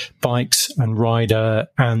bikes and rider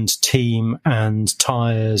and team and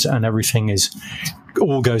tires, and everything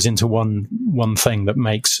all goes into one thing that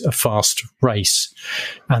makes a fast race.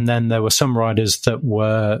 And then there were some riders that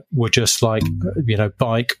were just like,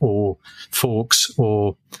 bike or forks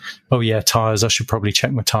or, oh yeah, tires, I should probably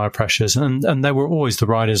check my tire pressures. And there were always the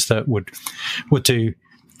riders that would do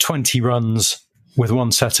 20 runs with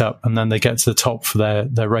one setup, and then they get to the top for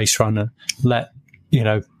their race run and let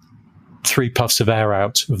 3 puffs of air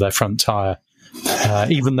out of their front tire,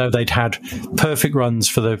 even though they'd had perfect runs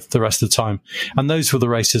for the rest of the time. And those were the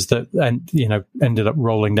races that ended up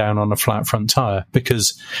rolling down on a flat front tire,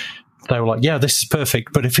 because they were like, yeah, this is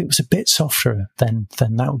perfect, but if it was a bit softer, then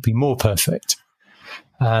that would be more perfect.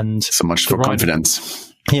 And so much for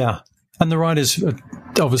confidence. Yeah. And the riders,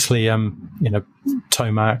 obviously,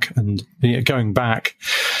 Tomac and going back,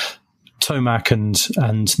 Tomac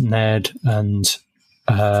and Ned and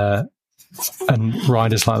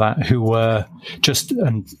riders like that who were just,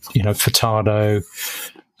 Furtado,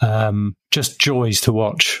 just joys to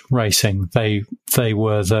watch racing. They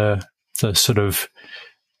were the sort of,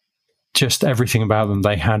 just everything about them.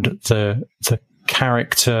 They had the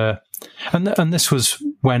character, and this was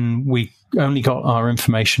when we only got our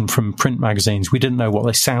information from print magazines. We didn't know what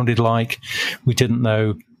they sounded like. We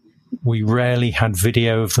rarely had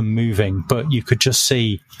video of them moving, but you could just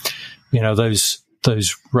see, those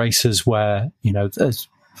races where, there's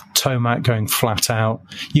Tomac going flat out.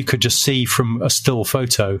 You could just see from a still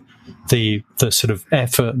photo the sort of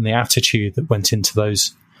effort and the attitude that went into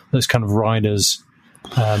those kind of riders'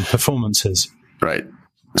 performances. Right.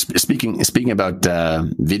 Speaking about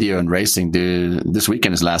video and racing, this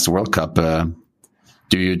weekend is last World Cup. Do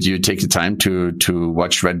you take the time to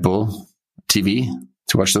watch Red Bull TV,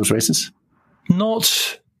 to watch those races?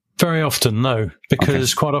 Not very often, no,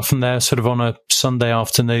 because quite often they're sort of on a Sunday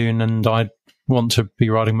afternoon, and I want to be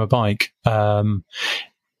riding my bike.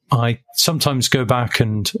 I sometimes go back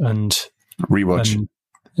and rewatch.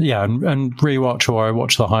 And rewatch, or I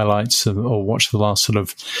watch the highlights or watch the last sort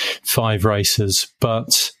of 5 races.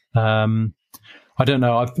 But I don't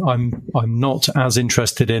know. I'm not as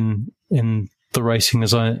interested in the racing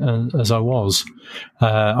as I was.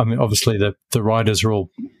 I mean, obviously the riders are all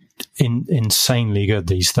insanely good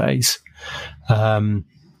these days,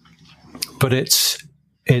 but it's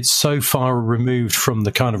so far removed from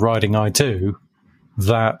the kind of riding I do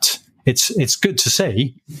that it's good to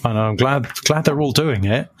see, and I'm glad they're all doing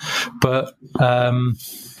it. But I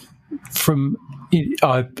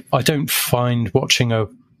don't find watching a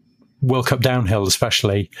World Cup downhill,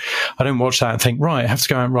 especially, I don't watch that and think, right, I have to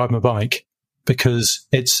go out and ride my bike, because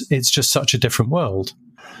it's just such a different world.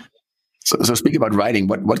 So speaking about riding,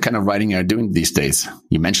 what kind of riding are you doing these days?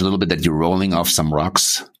 You mentioned a little bit that you're rolling off some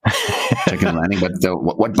rocks, checking and landing, but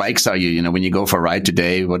what bikes are you? When you go for a ride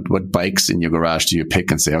today, what bikes in your garage do you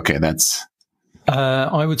pick and say, okay, that's...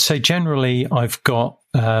 I would say generally I've got,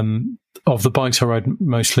 of the bikes I ride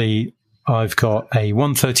mostly, I've got a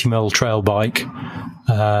 130mm trail bike,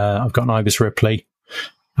 I've got an Ibis Ripley,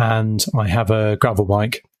 and I have a gravel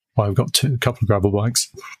bike. I've got a couple of gravel bikes,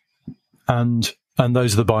 and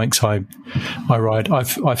those are the bikes I ride.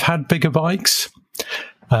 I've had bigger bikes.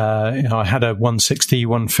 I had a 160,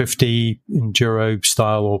 150 enduro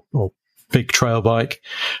style or big trail bike,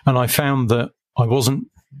 and I found that I wasn't.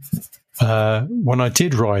 When I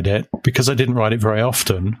did ride it, because I didn't ride it very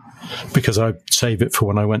often, because I save it for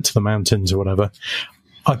when I went to the mountains or whatever,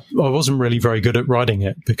 I wasn't really very good at riding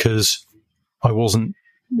it because I wasn't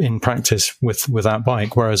in practice with that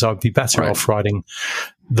bike. Whereas I'd be better off riding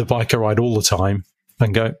the bike I ride all the time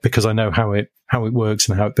and go, because I know how it works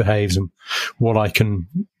and how it behaves and what I can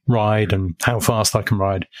ride and how fast I can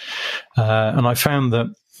ride. And I found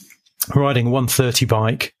that riding a 130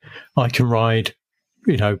 bike, I can ride,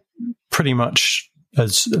 pretty much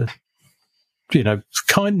as,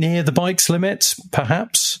 kind of near the bike's limits,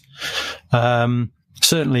 perhaps.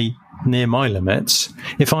 Certainly near my limits.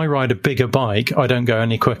 If I ride a bigger bike, I don't go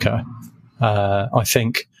any quicker. I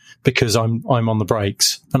think because I'm on the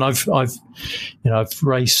brakes, and I've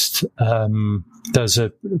raced. There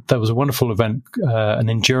was a wonderful event, an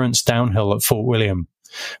endurance downhill at Fort William,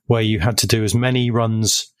 where you had to do as many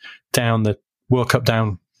runs down the World Cup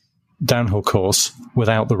downhill course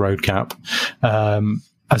without the road cap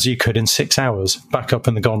as you could in 6 hours. Back up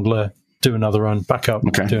in the gondola, do another run, back up,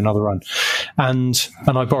 do another run. And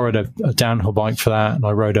I borrowed a downhill bike for that, and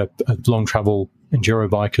I rode a long travel enduro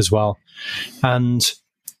bike as well. And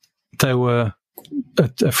there were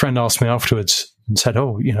a friend asked me afterwards and said,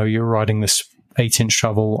 "Oh, you're riding this 8-inch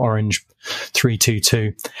travel orange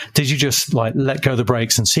 322. Did you just let go of the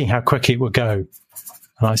brakes and see how quick it would go?"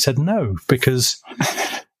 And I said, "No, because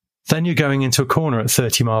then you're going into a corner at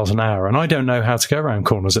 30 miles an hour, and I don't know how to go around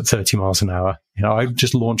corners at 30 miles an hour. I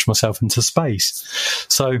just launched myself into space."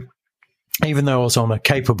 So even though I was on a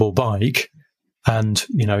capable bike, and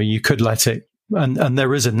you could let it, and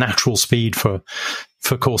there is a natural speed for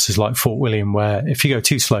courses like Fort William, where if you go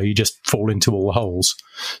too slow, you just fall into all the holes.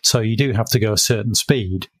 So you do have to go a certain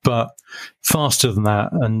speed, but faster than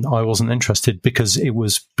that. And I wasn't interested because it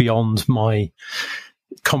was beyond my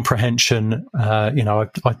comprehension. I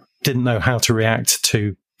didn't know how to react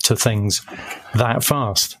to things that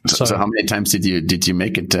fast. So how many times did you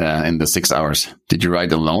make it in the 6 hours? Did you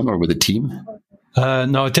ride alone or with a team?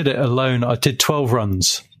 No, I did it alone. I did 12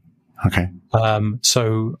 runs. Okay.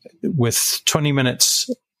 So with 20 minutes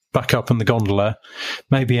back up in the gondola,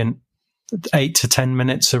 maybe in 8 to 10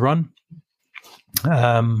 minutes a run.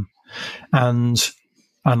 And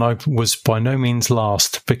I was by no means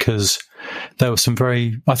last, because there was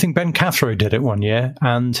I think Ben Cathro did it one year,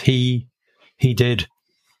 and he did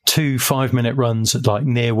 2 5-minute runs at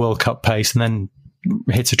near World Cup pace, and then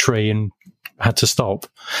hit a tree and had to stop.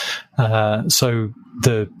 So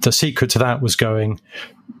the secret to that was going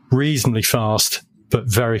reasonably fast, but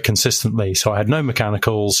very consistently. So I had no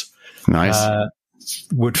mechanicals. Nice.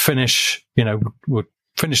 Would finish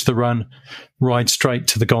the run, ride straight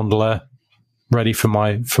to the gondola, ready for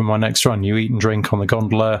my next run. You eat and drink on the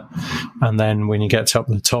gondola, and then when you get to up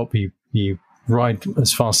to the top, you ride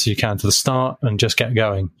as fast as you can to the start and just get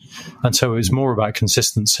going. And so it was more about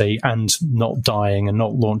consistency and not dying and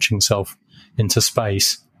not launching self into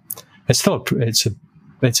space. It's a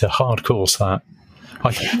hard course that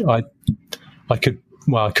I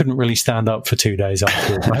couldn't really stand up for 2 days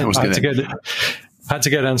afterwards. I had to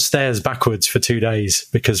go downstairs backwards for 2 days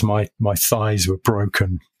because my thighs were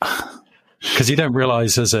broken. Because you don't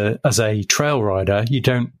realize as a trail rider, you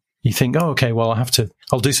think, oh, okay, well,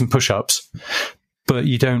 I'll do some push-ups, but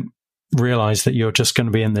you don't realize that you're just going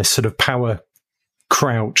to be in this sort of power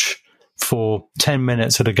crouch for 10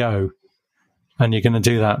 minutes at a go. And you're going to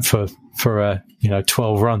do that for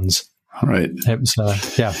 12 runs. Right. It was,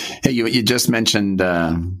 yeah. Hey, you just mentioned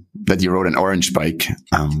that you rode an Orange bike.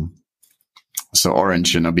 So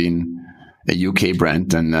Orange, being a UK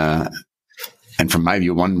brand, and from my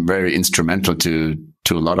view, one very instrumental to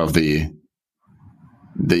a lot of the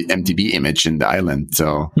MTB image in the island.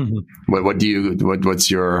 So,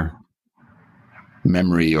 what's your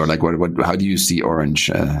memory, or how do you see Orange?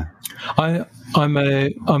 I'm a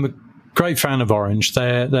great fan of Orange.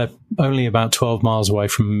 They're only about 12 miles away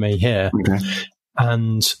from me here, okay.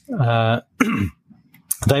 And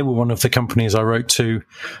they were one of the companies I wrote to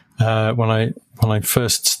when I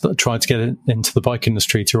first tried to get into the bike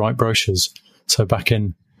industry to write brochures. So back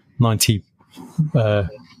in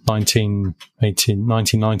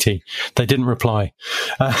 1990, they didn't reply.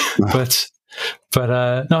 But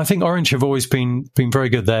no, I think Orange have always been very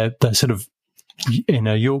good. They're sort of in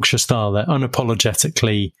a Yorkshire style. They're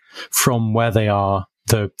unapologetically from where they are.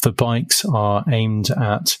 The bikes are aimed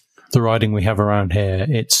at the riding we have around here.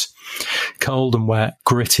 It's cold and wet,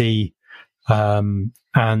 gritty,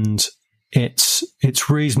 and it's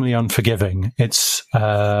reasonably unforgiving. It's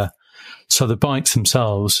so the bikes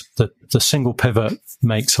themselves, the single pivot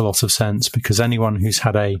makes a lot of sense, because anyone who's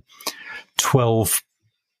had a 12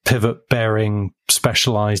 pivot bearing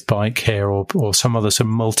specialized bike here, or some other sort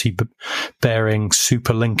of multi bearing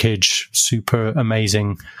super linkage, super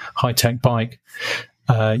amazing high tech bike,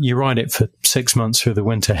 you ride it for 6 months through the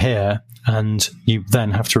winter here, and you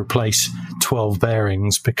then have to replace 12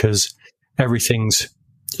 bearings, because everything's,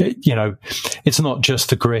 it's not just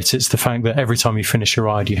the grit, it's the fact that every time you finish a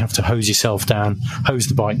ride, you have to hose yourself down, hose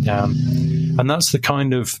the bike down. And that's the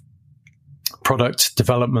kind of product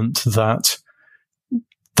development that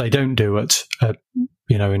they don't do at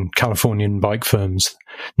in Californian bike firms.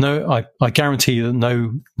 No, I guarantee you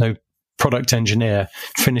that no product engineer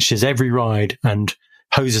finishes every ride and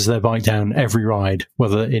hoses their bike down every ride,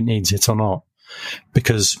 whether it needs it or not,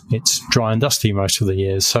 because it's dry and dusty most of the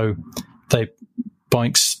years. So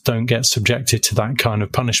bikes don't get subjected to that kind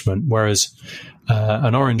of punishment, whereas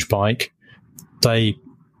an orange bike, they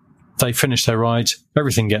finish their ride,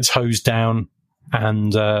 everything gets hosed down,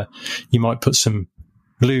 and you might put some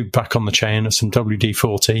lube back on the chain or some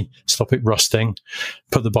WD-40, stop it rusting,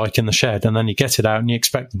 put the bike in the shed, and then you get it out and you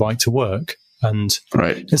expect the bike to work. And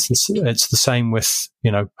right. It's the same with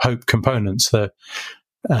Hope components.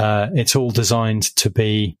 It's all designed to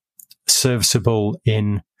be serviceable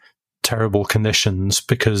in terrible conditions,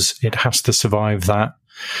 because it has to survive that.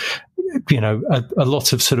 A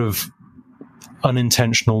lot of sort of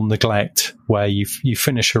unintentional neglect where you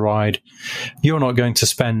finish a ride, you're not going to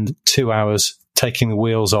spend 2 hours taking the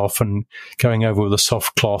wheels off and going over with a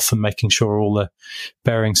soft cloth and making sure all the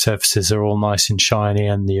bearing surfaces are all nice and shiny,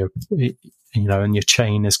 and and your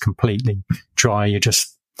chain is completely dry. You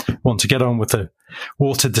just want to get on with the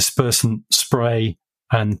water dispersant spray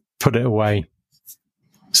and put it away.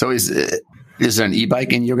 So is there an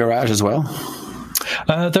e-bike in your garage as well?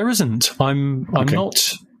 There isn't. I'm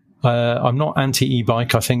not anti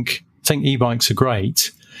e-bike. I think e-bikes are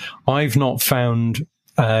great. I've not found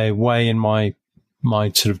a way in my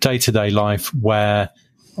sort of day-to-day life where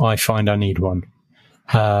I find I need one.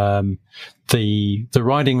 The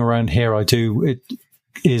riding around here I do, it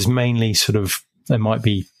is mainly sort of, there might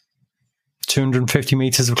be 250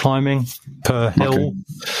 meters of climbing per hill.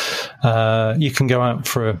 Okay. You can go out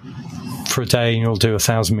for a day and you'll do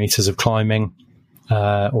 1,000 meters of climbing,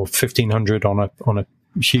 or 1,500 on a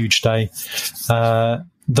huge day.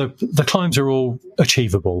 The climbs are all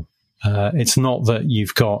achievable. It's not that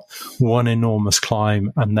you've got one enormous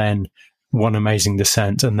climb and then one amazing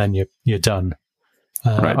descent and then you're done.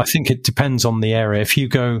 Right. I think it depends on the area. If you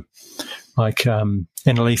go like in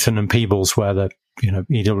Leithen and Peebles, where the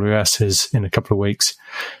EWS is in a couple of weeks,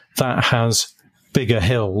 that has bigger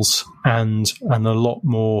hills and a lot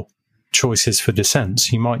more choices for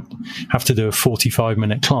descents. You might have to do a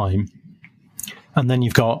 45-minute climb, and then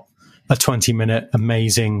you've got a 20-minute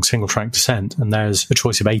amazing single-track descent, and there's a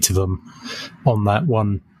choice of 8 of them on that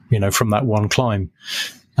one, from that one climb.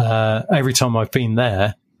 Every time I've been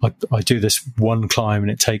there, I do this one climb and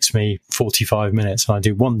it takes me 45 minutes, and I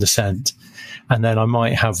do one descent, and then I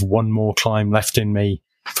might have one more climb left in me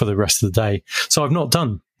for the rest of the day. So I've not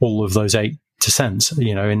done all of those 8 descents.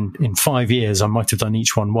 In 5 years, I might have done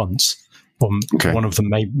each one once, or one of them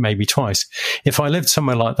maybe twice. If I lived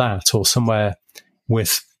somewhere like that, or somewhere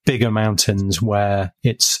with bigger mountains where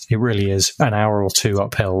it really is an hour or 2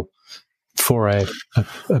 uphill for a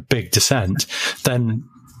big descent, then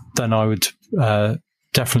I would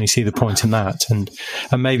definitely see the point in that, and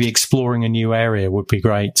maybe exploring a new area would be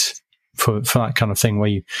great for that kind of thing, where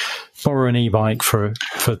you borrow an e-bike for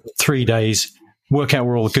 3 days, work out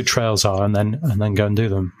where all the good trails are, and then go and do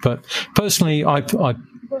them. But personally,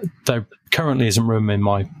 there currently isn't room in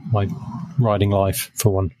my riding life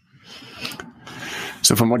for one.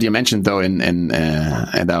 So from what you mentioned, though, in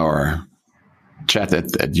at our chat at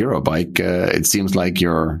Eurobike, it seems like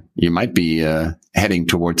you might be heading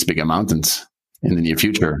towards bigger mountains in the near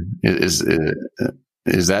future. Is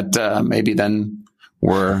that maybe then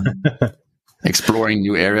where exploring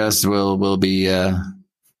new areas will be a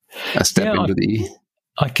step into the?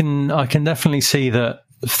 I can definitely see that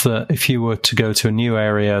if you were to go to a new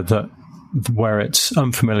area where it's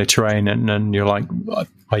unfamiliar terrain, and you're like,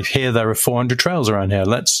 I hear there are 400 trails around here.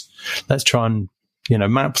 Let's try and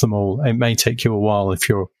map them all. It may take you a while if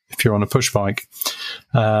you're on a push bike.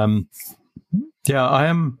 I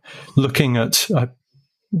am looking at,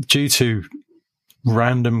 due to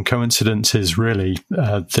random coincidences, really,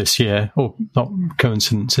 this year, or not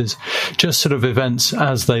coincidences, just sort of events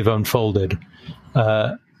as they've unfolded.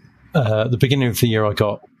 At the beginning of the year, I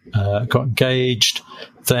got got engaged.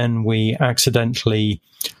 Then we accidentally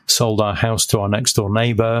sold our house to our next door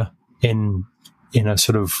neighbor in a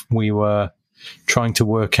sort of, we were trying to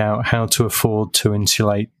work out how to afford to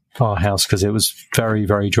insulate our house because it was very,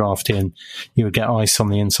 very drafty and you would get ice on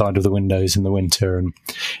the inside of the windows in the winter, and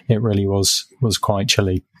it really was quite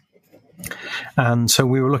chilly. And so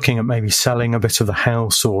we were looking at maybe selling a bit of the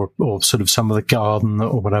house or sort of some of the garden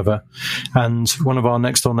or whatever. And one of our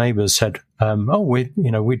next door neighbours said,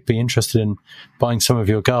 we'd be interested in buying some of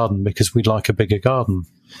your garden because we'd like a bigger garden.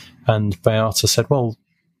 And Beata said, well,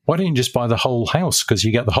 why don't you just buy the whole house because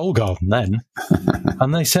you get the whole garden then?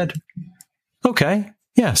 And they said, okay,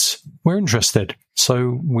 yes, we're interested.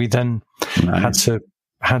 So we then had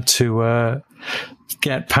to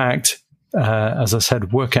get packed. As I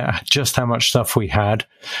said, work out just how much stuff we had,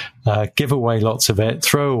 give away lots of it,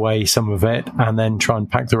 throw away some of it, and then try and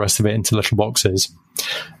pack the rest of it into little boxes,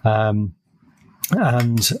 and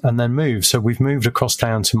then move. So we've moved across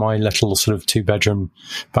town to my little sort of 2-bedroom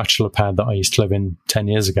bachelor pad that I used to live in 10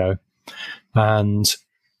 years ago, and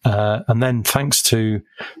then thanks to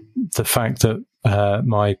the fact that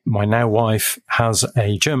my now wife has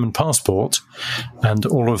a German passport and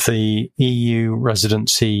all of the EU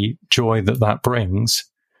residency joy that brings,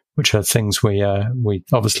 which are things we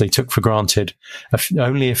obviously took for granted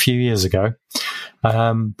only a few years ago.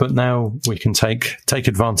 But now we can take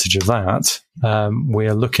advantage of that.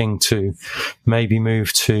 We're looking to maybe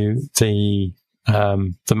move to the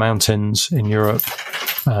mountains in Europe.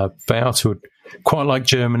 Beata would quite like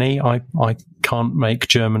Germany. I can't make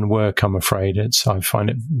German work, I'm afraid. I find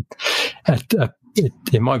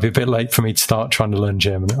it might be a bit late for me to start trying to learn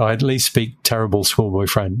German. I at least speak terrible schoolboy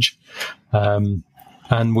French.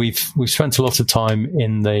 And we've spent a lot of time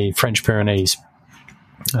in the French Pyrenees.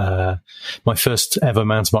 My first ever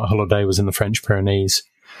mountain bike holiday was in the French Pyrenees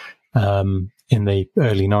in the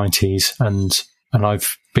early 90s, and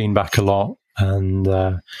I've been back a lot, and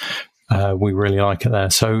we really like it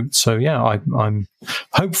there. So yeah, I'm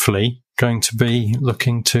hopefully going to be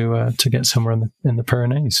looking to get somewhere in the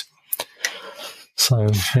Pyrenees. So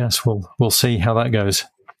yes, we'll see how that goes.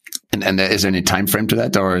 And is there any time frame to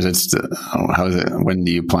that, or is it how is it? When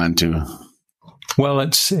do you plan to? Well,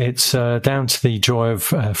 it's down to the joy of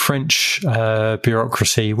French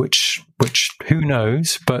bureaucracy, which who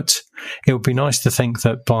knows? But it would be nice to think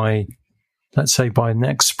that by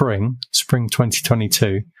next spring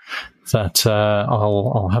 2022, that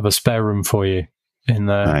I'll have a spare room for you in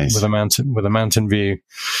nice. with a mountain view.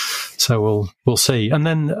 So we'll see, and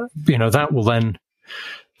then that will then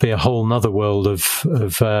be a whole nother world of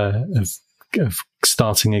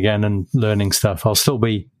starting again and learning stuff. I'll still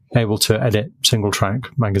be able to edit Single Track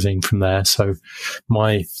magazine from there, so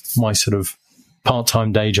my sort of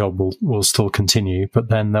part-time day job will still continue, but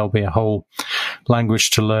then there'll be a whole language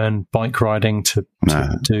to learn, bike riding to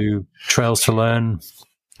do, trails to learn.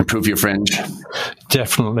 Improve your French.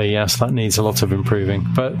 Definitely, yes. That needs a lot of improving.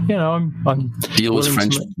 But I'm deal with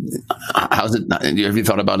French. How's it? Have you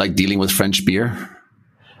thought about dealing with French beer?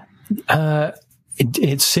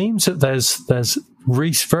 It seems that there's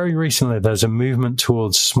very recently there's a movement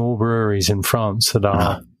towards small breweries in France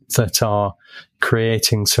that are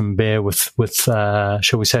creating some beer with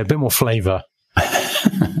shall we say, a bit more flavour.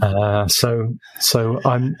 So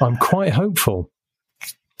I'm quite hopeful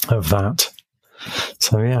of that.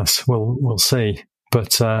 So yes, we'll see.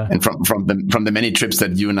 But and from the many trips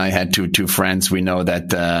that you and I had to France, we know that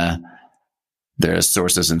there are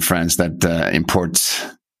sources in France that import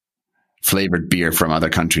flavored beer from other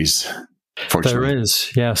countries. Fortunately. There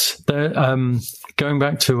is, yes. Going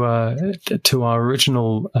back to our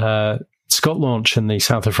original Scott launch in the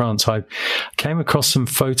south of France, I came across some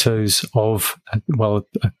photos of, well,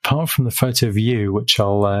 apart from the photo of you, which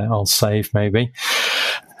I'll save maybe.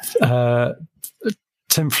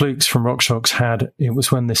 Tim Flukes from RockShox it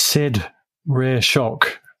was when the Sid rear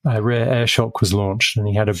air shock was launched, and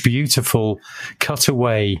he had a beautiful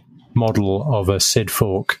cutaway model of a Sid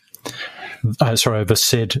fork. Of a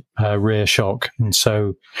Sid rear shock, and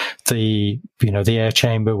so the air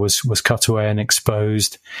chamber was cut away and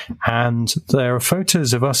exposed, and there are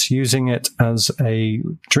photos of us using it as a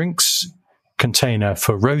drinks container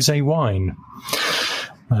for rosé wine,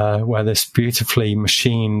 where this beautifully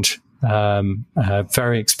machined,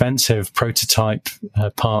 very expensive prototype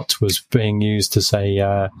part was being used as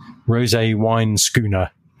a rosé wine schooner.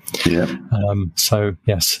 Yeah. So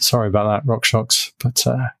yes, sorry about that, RockShox, but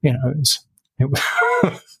it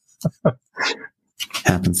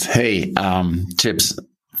happens. Hey, Chips,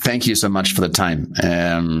 thank you so much for the time.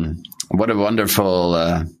 What a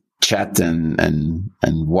wonderful chat and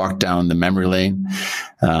walk down the memory lane.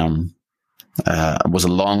 It was a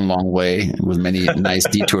long, long way. It was many nice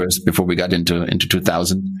detours before we got into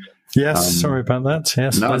 2000. Yes, sorry about that.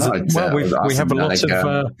 Yes, no, we have a lot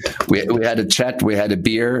of. We had a chat, we had a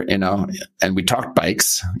beer, and we talked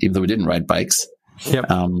bikes, even though we didn't ride bikes. Yep.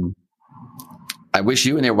 I wish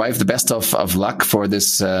you and your wife the best of luck for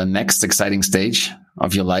this next exciting stage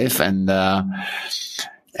of your life, and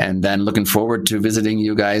then looking forward to visiting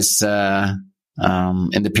you guys in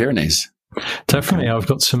the Pyrenees. Definitely, I've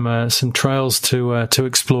got some trails to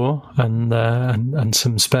explore and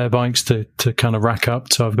some spare bikes to kind of rack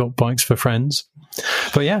up. So I've got bikes for friends.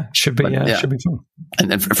 But yeah, should be fun.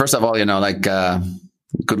 And first of all,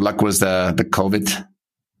 good luck with the COVID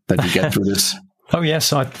that you get through this. Oh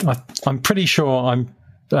yes, I'm pretty sure I'm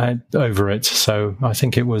over it. So I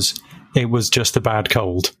think it was just a bad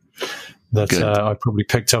cold that I probably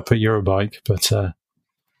picked up at Eurobike, but.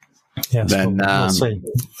 Yes, then we'll see.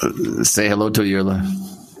 Say hello to your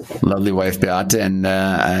lovely wife Beate, and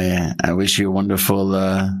I wish you a wonderful,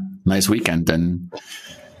 nice weekend, and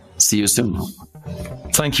see you soon.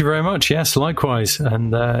 Thank you very much. Yes, likewise,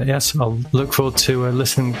 and yes, I'll look forward to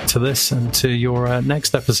listening to this and to your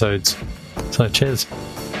next episodes. So, cheers.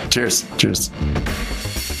 Cheers.